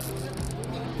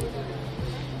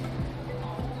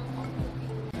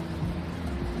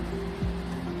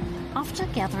 After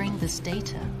gathering this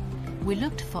data, we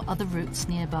looked for other routes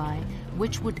nearby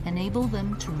which would enable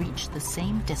them to reach the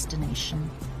same destination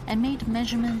and made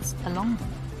measurements along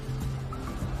them.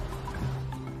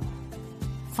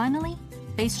 Finally,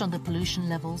 based on the pollution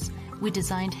levels, we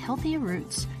designed healthier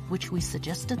routes which we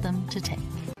suggested them to take.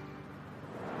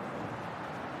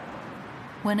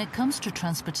 When it comes to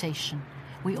transportation,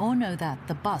 we all know that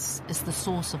the bus is the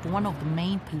source of one of the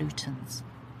main pollutants,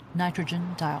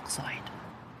 nitrogen dioxide.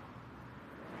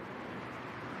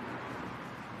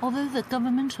 Although the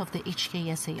government of the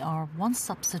HKSAR once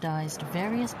subsidized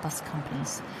various bus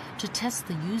companies to test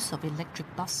the use of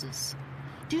electric buses,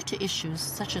 due to issues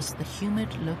such as the humid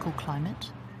local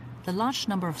climate, the large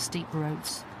number of steep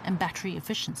roads, and battery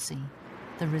efficiency,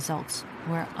 the results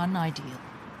were unideal.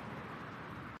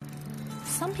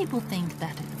 Some people think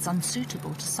that it's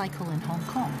unsuitable to cycle in Hong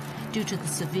Kong due to the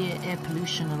severe air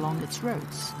pollution along its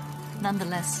roads.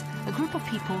 Nonetheless, a group of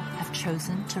people have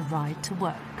chosen to ride to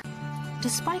work.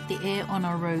 Despite the air on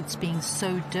our roads being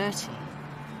so dirty,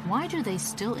 why do they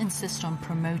still insist on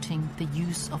promoting the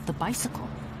use of the bicycle?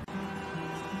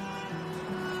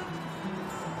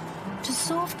 To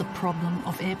solve the problem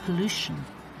of air pollution,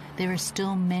 there are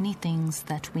still many things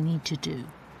that we need to do.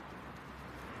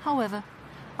 However,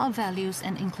 our values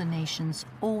and inclinations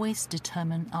always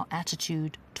determine our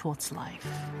attitude towards life.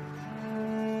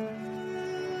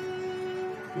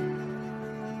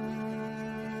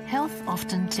 Health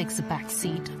often takes a back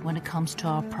seat when it comes to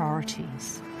our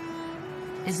priorities.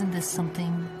 Isn't this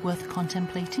something worth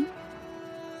contemplating?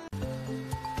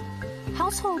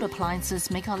 Household appliances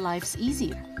make our lives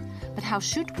easier, but how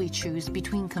should we choose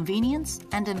between convenience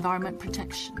and environment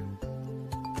protection?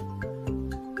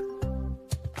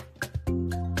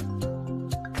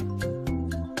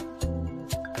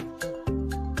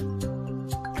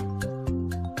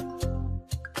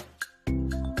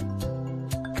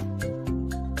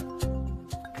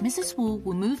 Mrs. Wu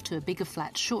will move to a bigger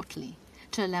flat shortly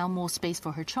to allow more space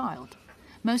for her child.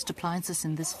 Most appliances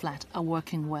in this flat are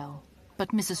working well, but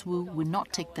Mrs. Wu will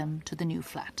not take them to the new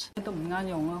flat.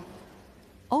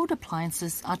 Old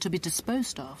appliances are to be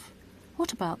disposed of.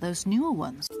 What about those newer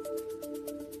ones?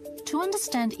 To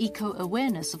understand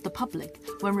eco-awareness of the public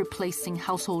when replacing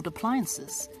household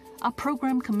appliances, our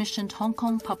program commissioned Hong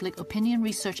Kong Public Opinion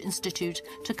Research Institute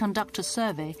to conduct a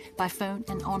survey by phone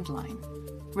and online.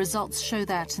 Results show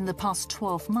that in the past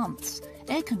 12 months,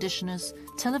 air conditioners,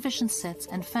 television sets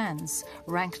and fans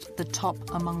ranked the top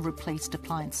among replaced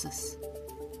appliances.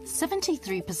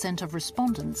 73% of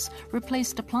respondents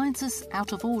replaced appliances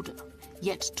out of order,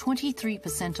 yet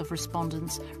 23% of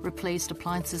respondents replaced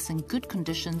appliances in good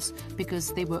conditions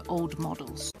because they were old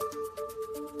models.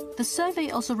 The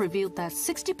survey also revealed that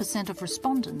 60% of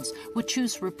respondents would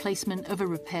choose replacement over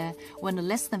repair when a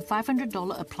less than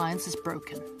 $500 appliance is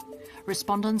broken.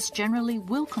 Respondents generally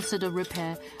will consider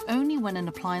repair only when an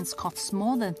appliance costs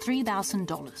more than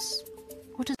 $3,000.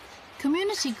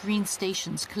 Community green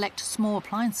stations collect small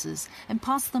appliances and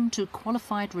pass them to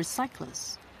qualified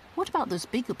recyclers. What about those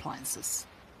big appliances?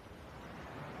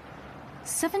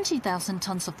 70,000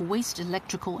 tons of waste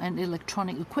electrical and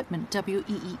electronic equipment,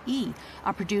 WEEE,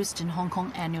 are produced in Hong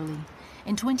Kong annually.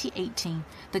 In 2018,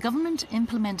 the government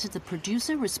implemented the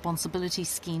producer responsibility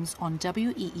schemes on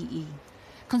WEEE.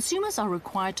 Consumers are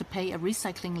required to pay a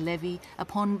recycling levy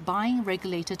upon buying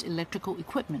regulated electrical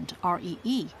equipment,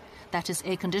 REE. That is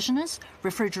air conditioners,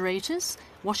 refrigerators,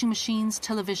 washing machines,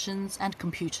 televisions and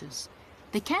computers.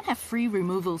 They can have free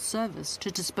removal service to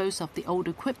dispose of the old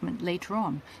equipment later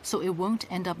on, so it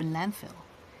won't end up in landfill,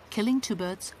 killing two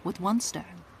birds with one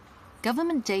stone.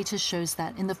 Government data shows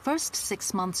that in the first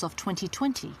 6 months of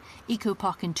 2020, Eco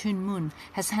Park in Tuen Mun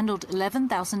has handled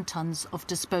 11,000 tons of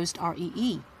disposed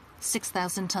REE.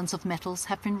 6,000 tons of metals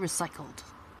have been recycled.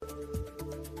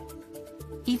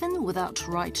 Even without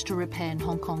right to repair in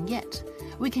Hong Kong yet,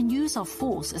 we can use our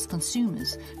force as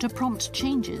consumers to prompt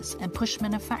changes and push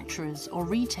manufacturers or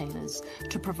retailers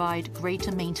to provide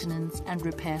greater maintenance and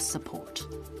repair support.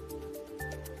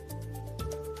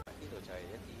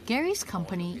 Gary's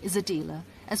company is a dealer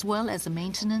as well as a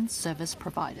maintenance service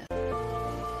provider.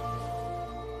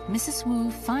 Mrs. Wu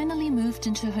finally moved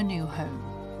into her new home.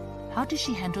 How does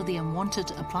she handle the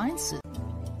unwanted appliances?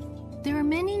 There are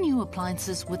many new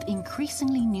appliances with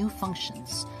increasingly new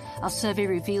functions. Our survey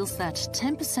reveals that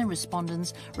 10%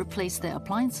 respondents replace their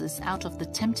appliances out of the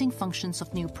tempting functions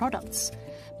of new products.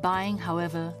 Buying,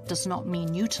 however, does not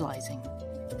mean utilizing.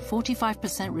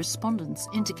 45% respondents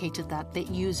indicated that they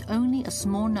use only a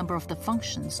small number of the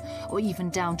functions, or even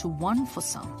down to one for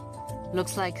some.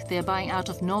 Looks like they're buying out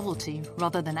of novelty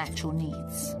rather than actual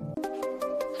needs.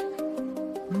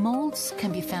 Molds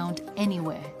can be found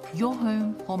anywhere, your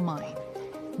home or mine.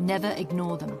 Never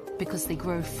ignore them because they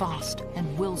grow fast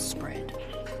and will spread.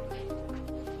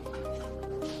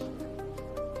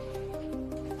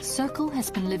 Circle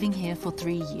has been living here for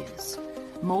 3 years.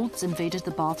 Molds invaded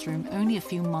the bathroom only a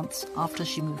few months after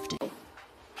she moved in.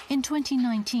 In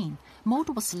 2019,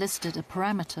 mold was listed a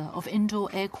parameter of Indoor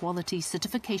Air Quality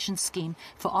Certification Scheme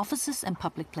for offices and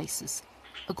public places.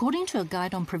 According to a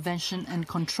guide on prevention and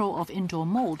control of indoor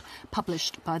mold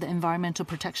published by the Environmental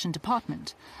Protection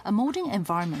Department, a molding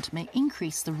environment may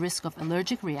increase the risk of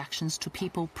allergic reactions to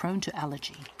people prone to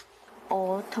allergy.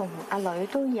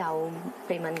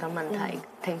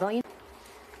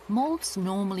 Molds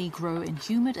normally grow in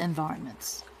humid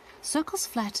environments. Circle's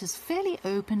flat is fairly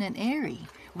open and airy,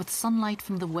 with sunlight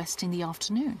from the west in the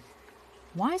afternoon.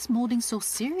 Why is molding so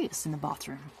serious in the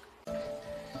bathroom?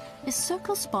 Is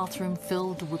Circle's bathroom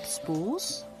filled with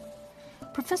spores?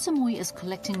 Professor Mui is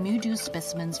collecting mildew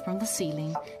specimens from the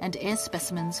ceiling and air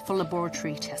specimens for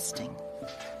laboratory testing.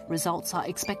 Results are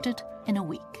expected in a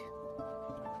week.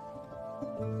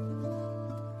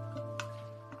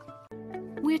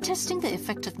 We are testing the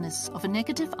effectiveness of a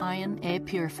negative ion air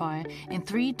purifier in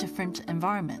 3 different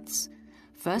environments.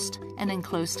 First, an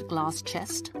enclosed glass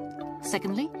chest.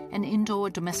 Secondly, an indoor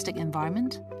domestic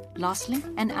environment. Lastly,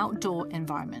 an outdoor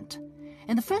environment.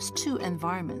 In the first 2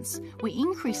 environments, we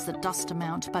increase the dust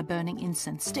amount by burning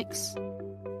incense sticks.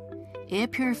 Air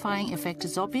purifying effect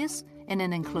is obvious in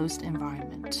an enclosed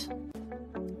environment.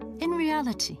 In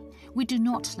reality, we do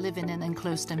not live in an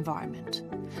enclosed environment.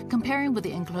 Comparing with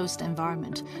the enclosed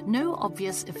environment, no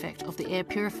obvious effect of the air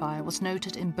purifier was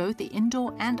noted in both the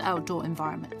indoor and outdoor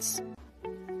environments.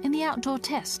 In the outdoor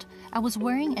test, I was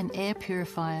wearing an air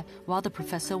purifier while the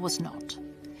professor was not.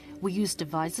 We used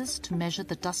devices to measure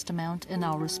the dust amount in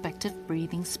our respective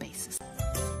breathing spaces.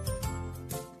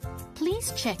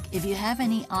 Please check if you have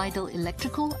any idle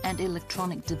electrical and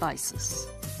electronic devices.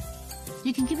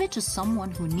 You can give it to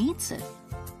someone who needs it.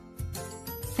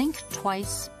 Think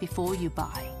twice before you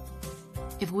buy.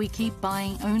 If we keep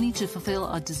buying only to fulfill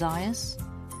our desires,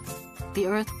 the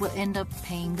earth will end up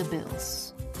paying the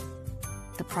bills.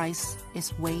 The price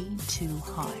is way too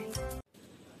high.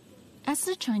 As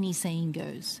the Chinese saying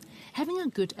goes, having a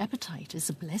good appetite is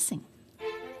a blessing.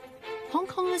 Hong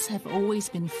Kongers have always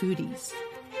been foodies.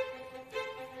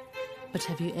 But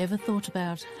have you ever thought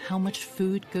about how much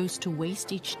food goes to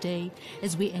waste each day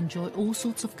as we enjoy all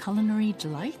sorts of culinary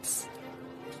delights?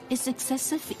 Is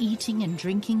excessive eating and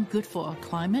drinking good for our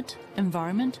climate,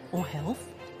 environment, or health?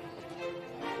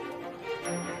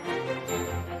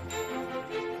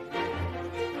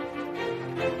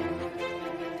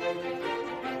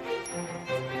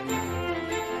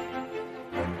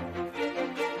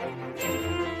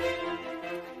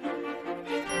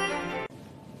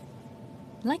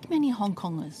 Like many Hong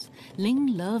Kongers,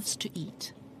 Ling loves to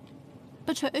eat.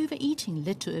 But her overeating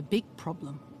led to a big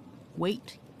problem: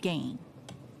 weight gain.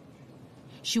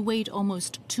 She weighed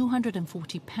almost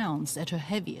 240 pounds at her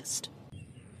heaviest.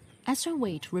 As her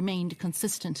weight remained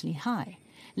consistently high,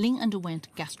 Ling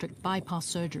underwent gastric bypass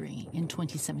surgery in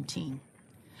 2017.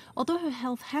 Although her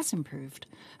health has improved,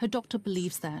 her doctor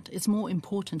believes that it's more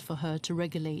important for her to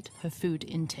regulate her food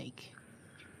intake.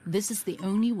 This is the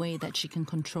only way that she can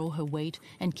control her weight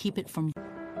and keep it from...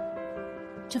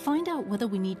 To find out whether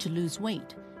we need to lose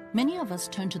weight, many of us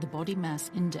turn to the body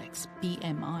mass index,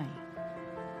 BMI.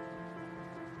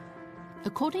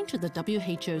 According to the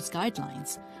WHO's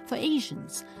guidelines, for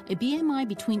Asians, a BMI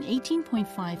between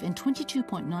 18.5 and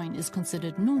 22.9 is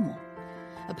considered normal.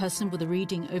 A person with a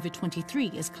reading over 23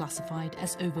 is classified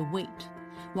as overweight,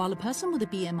 while a person with a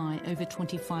BMI over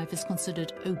 25 is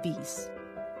considered obese.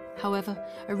 However,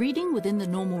 a reading within the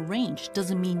normal range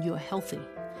doesn't mean you're healthy.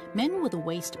 Men with a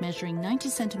waist measuring 90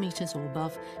 centimeters or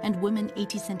above and women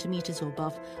 80 centimeters or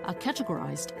above are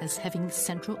categorized as having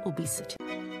central obesity.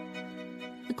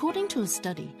 According to a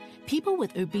study, people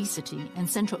with obesity and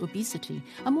central obesity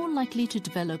are more likely to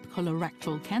develop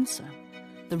colorectal cancer.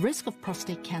 The risk of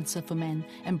prostate cancer for men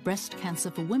and breast cancer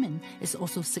for women is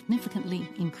also significantly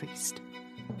increased.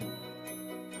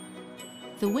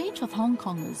 The weight of Hong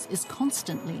Kongers is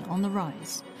constantly on the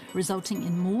rise, resulting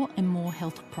in more and more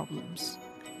health problems.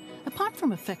 Apart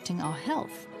from affecting our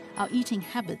health, our eating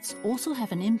habits also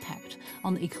have an impact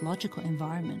on the ecological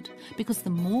environment because the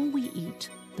more we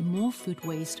eat, the more food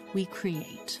waste we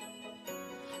create.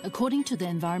 According to the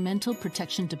Environmental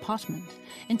Protection Department,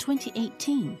 in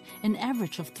 2018, an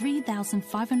average of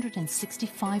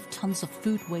 3,565 tons of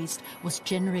food waste was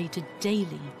generated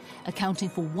daily, accounting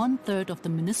for 1/3 of the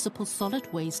municipal solid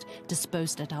waste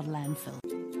disposed at our landfill.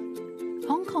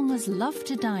 Hong Kongers love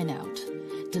to dine out.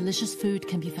 Delicious food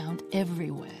can be found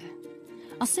everywhere.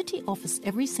 Our city offers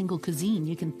every single cuisine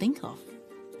you can think of.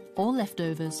 All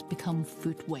leftovers become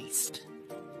food waste.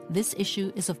 This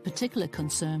issue is of particular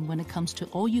concern when it comes to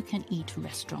all-you-can-eat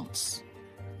restaurants.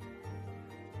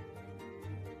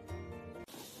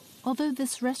 Although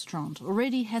this restaurant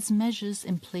already has measures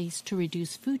in place to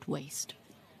reduce food waste,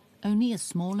 only a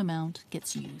small amount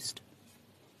gets used.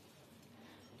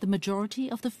 The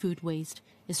majority of the food waste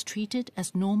is treated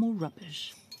as normal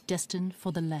rubbish, destined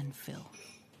for the landfill.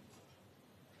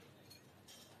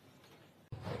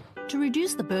 To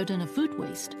reduce the burden of food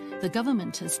waste, the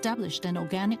government established an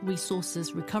Organic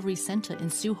Resources Recovery Centre in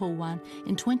Hsuan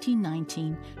in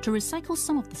 2019 to recycle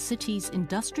some of the city's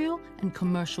industrial and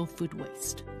commercial food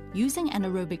waste. Using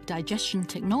anaerobic digestion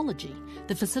technology,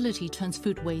 the facility turns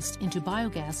food waste into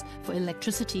biogas for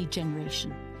electricity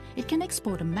generation. It can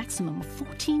export a maximum of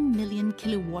 14 million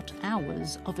kilowatt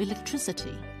hours of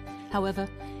electricity. However,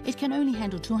 it can only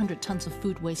handle 200 tons of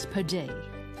food waste per day.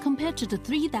 Compared to the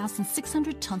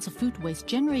 3,600 tons of food waste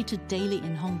generated daily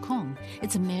in Hong Kong,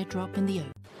 it's a mere drop in the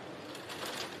ocean.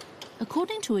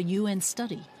 According to a UN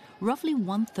study, roughly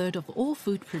 1/3 of all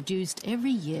food produced every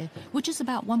year, which is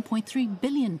about 1.3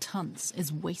 billion tons,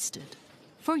 is wasted.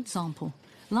 For example,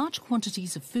 large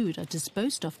quantities of food are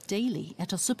disposed of daily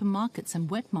at our supermarkets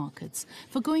and wet markets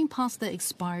for going past their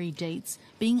expiry dates,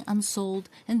 being unsold,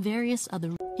 and various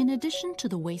other... In addition to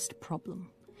the waste problem,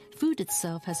 food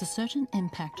itself has a certain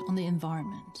impact on the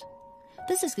environment.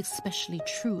 This is especially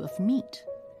true of meat.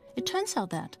 It turns out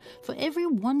that for every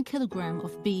 1 kilogram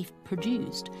of beef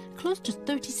produced, close to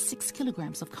 36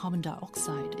 kilograms of carbon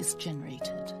dioxide is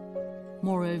generated.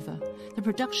 Moreover, the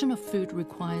production of food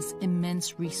requires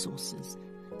immense resources,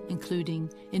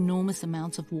 including enormous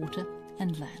amounts of water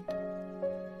and land.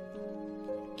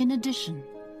 In addition,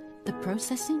 the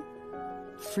processing,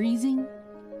 freezing,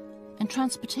 and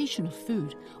transportation of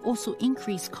food also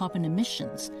increase carbon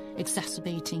emissions,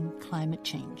 exacerbating climate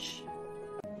change.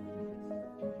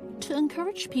 To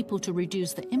encourage people to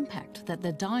reduce the impact that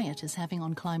their diet is having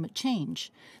on climate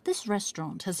change, this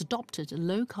restaurant has adopted a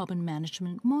low-carbon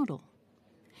management model.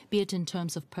 Be it in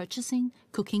terms of purchasing,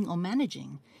 cooking or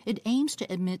managing, it aims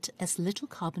to emit as little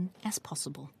carbon as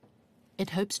possible.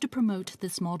 It hopes to promote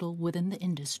this model within the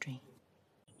industry.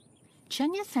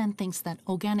 Chen Yafan thinks that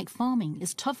organic farming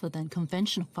is tougher than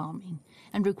conventional farming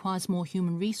and requires more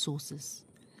human resources.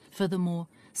 Furthermore,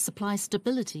 supply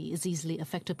stability is easily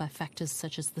affected by factors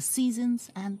such as the seasons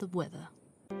and the weather.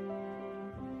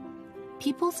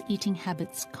 People's eating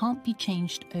habits can't be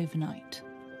changed overnight.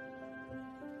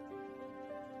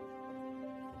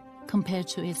 Compared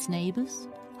to its neighbors,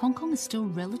 Hong Kong is still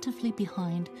relatively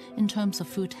behind in terms of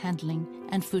food handling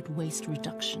and food waste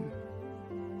reduction.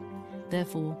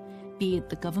 Therefore, be it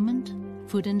the government,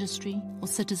 food industry, or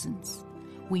citizens,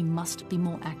 we must be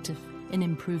more active in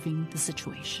improving the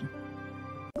situation.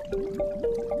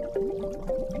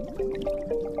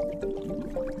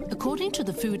 According to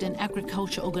the Food and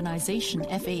Agriculture Organization,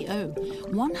 FAO,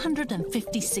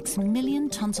 156 million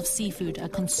tons of seafood are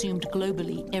consumed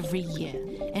globally every year.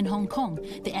 In Hong Kong,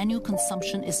 the annual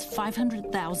consumption is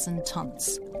 500,000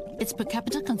 tons. Its per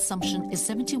capita consumption is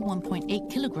 71.8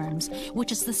 kilograms,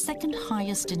 which is the second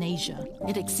highest in Asia.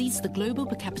 It exceeds the global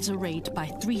per capita rate by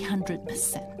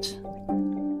 300%.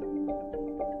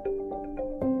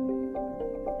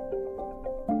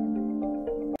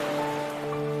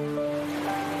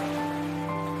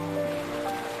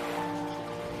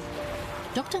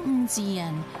 Dr. Ng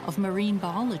Ziyan of Marine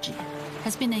Biology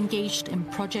has been engaged in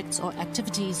projects or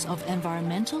activities of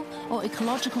environmental or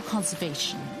ecological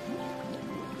conservation.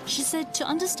 She said to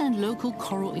understand local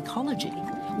coral ecology,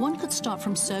 one could start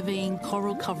from surveying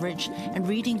coral coverage and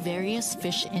reading various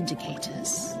fish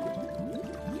indicators.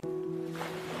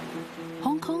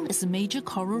 Hong Kong is a major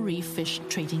coral reef fish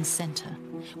trading center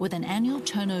with an annual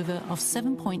turnover of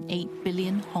 7.8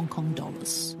 billion Hong Kong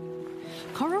dollars.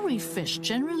 Coral reef fish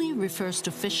generally refers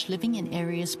to fish living in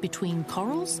areas between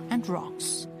corals and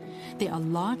rocks. They are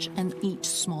large and eat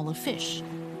smaller fish.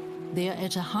 They are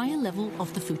at a higher level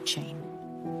of the food chain.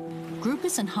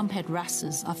 Groupers and humphead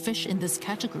wrasses are fish in this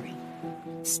category.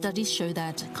 Studies show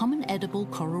that common edible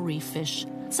coral reef fish,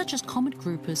 such as comet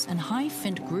groupers and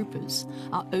high-finned groupers,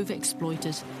 are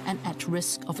overexploited and at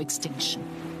risk of extinction.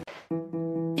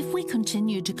 If we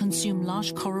continue to consume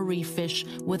large coral reef fish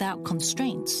without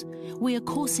constraints, we are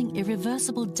causing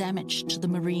irreversible damage to the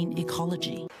marine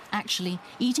ecology. Actually,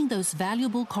 eating those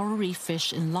valuable coral reef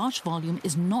fish in large volume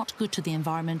is not good to the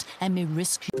environment and may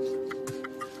risk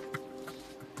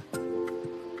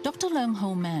Dr. Leung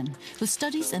Ho Man, who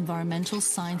studies environmental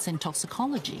science and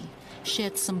toxicology,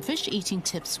 shared some fish-eating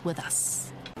tips with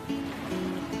us.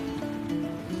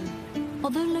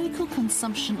 Although local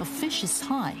consumption of fish is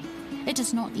high, it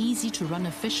is not easy to run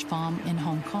a fish farm in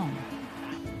Hong Kong.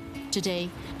 Today,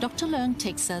 Dr. Leung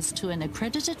takes us to an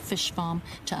accredited fish farm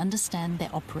to understand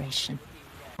their operation.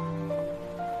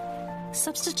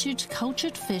 Substitute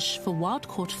cultured fish for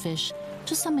wild-caught fish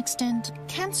to some extent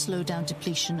can slow down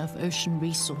depletion of ocean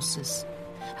resources.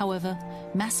 However,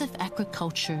 massive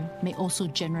aquaculture may also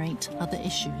generate other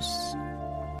issues.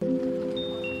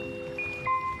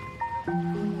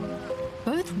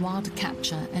 Both wild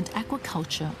capture and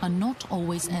aquaculture are not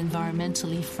always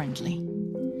environmentally friendly.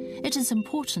 It is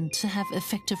important to have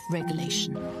effective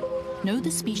regulation. Know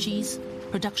the species,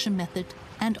 production method,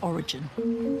 and origin.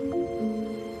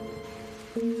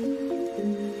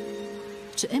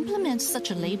 To implement such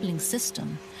a labeling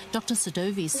system, Dr.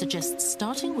 Sadovi suggests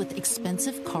starting with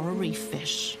expensive coral reef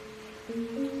fish.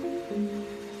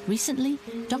 Recently,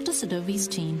 Dr. Sadovi's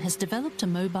team has developed a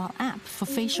mobile app for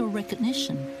facial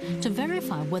recognition to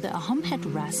verify whether a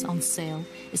humphead wrasse on sale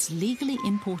is legally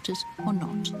imported or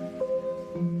not.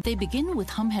 They begin with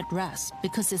humphead wrasse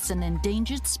because it's an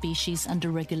endangered species under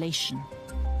regulation.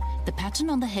 The pattern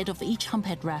on the head of each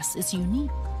humphead wrasse is unique,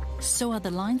 so are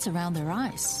the lines around their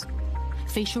eyes.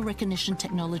 Facial recognition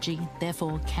technology,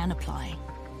 therefore, can apply.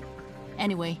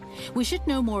 Anyway, we should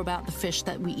know more about the fish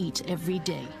that we eat every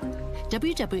day.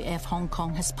 WWF Hong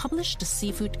Kong has published a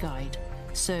seafood guide,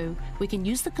 so we can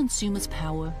use the consumer's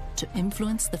power to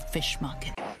influence the fish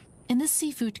market. In the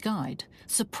seafood guide,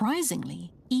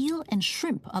 surprisingly, eel and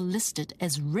shrimp are listed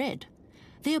as red.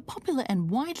 They are popular and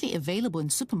widely available in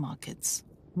supermarkets.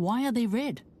 Why are they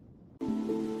red?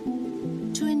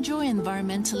 To enjoy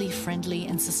environmentally friendly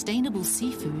and sustainable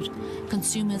seafood,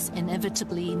 consumers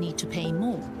inevitably need to pay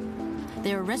more.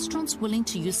 There are restaurants willing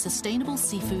to use sustainable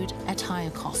seafood at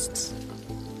higher costs.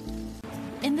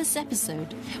 In this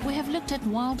episode, we have looked at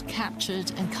wild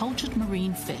captured and cultured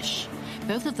marine fish.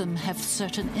 Both of them have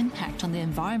certain impact on the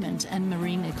environment and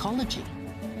marine ecology.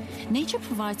 Nature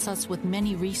provides us with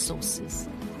many resources.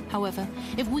 However,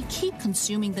 if we keep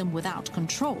consuming them without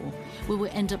control, we will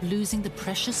end up losing the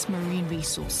precious marine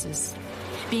resources.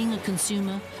 Being a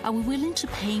consumer, are we willing to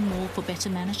pay more for better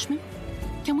management?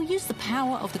 Can we use the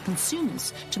power of the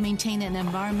consumers to maintain an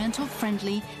environmental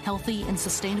friendly, healthy, and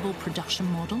sustainable production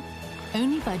model?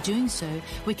 Only by doing so,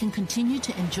 we can continue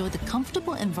to enjoy the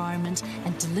comfortable environment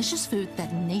and delicious food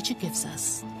that nature gives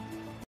us.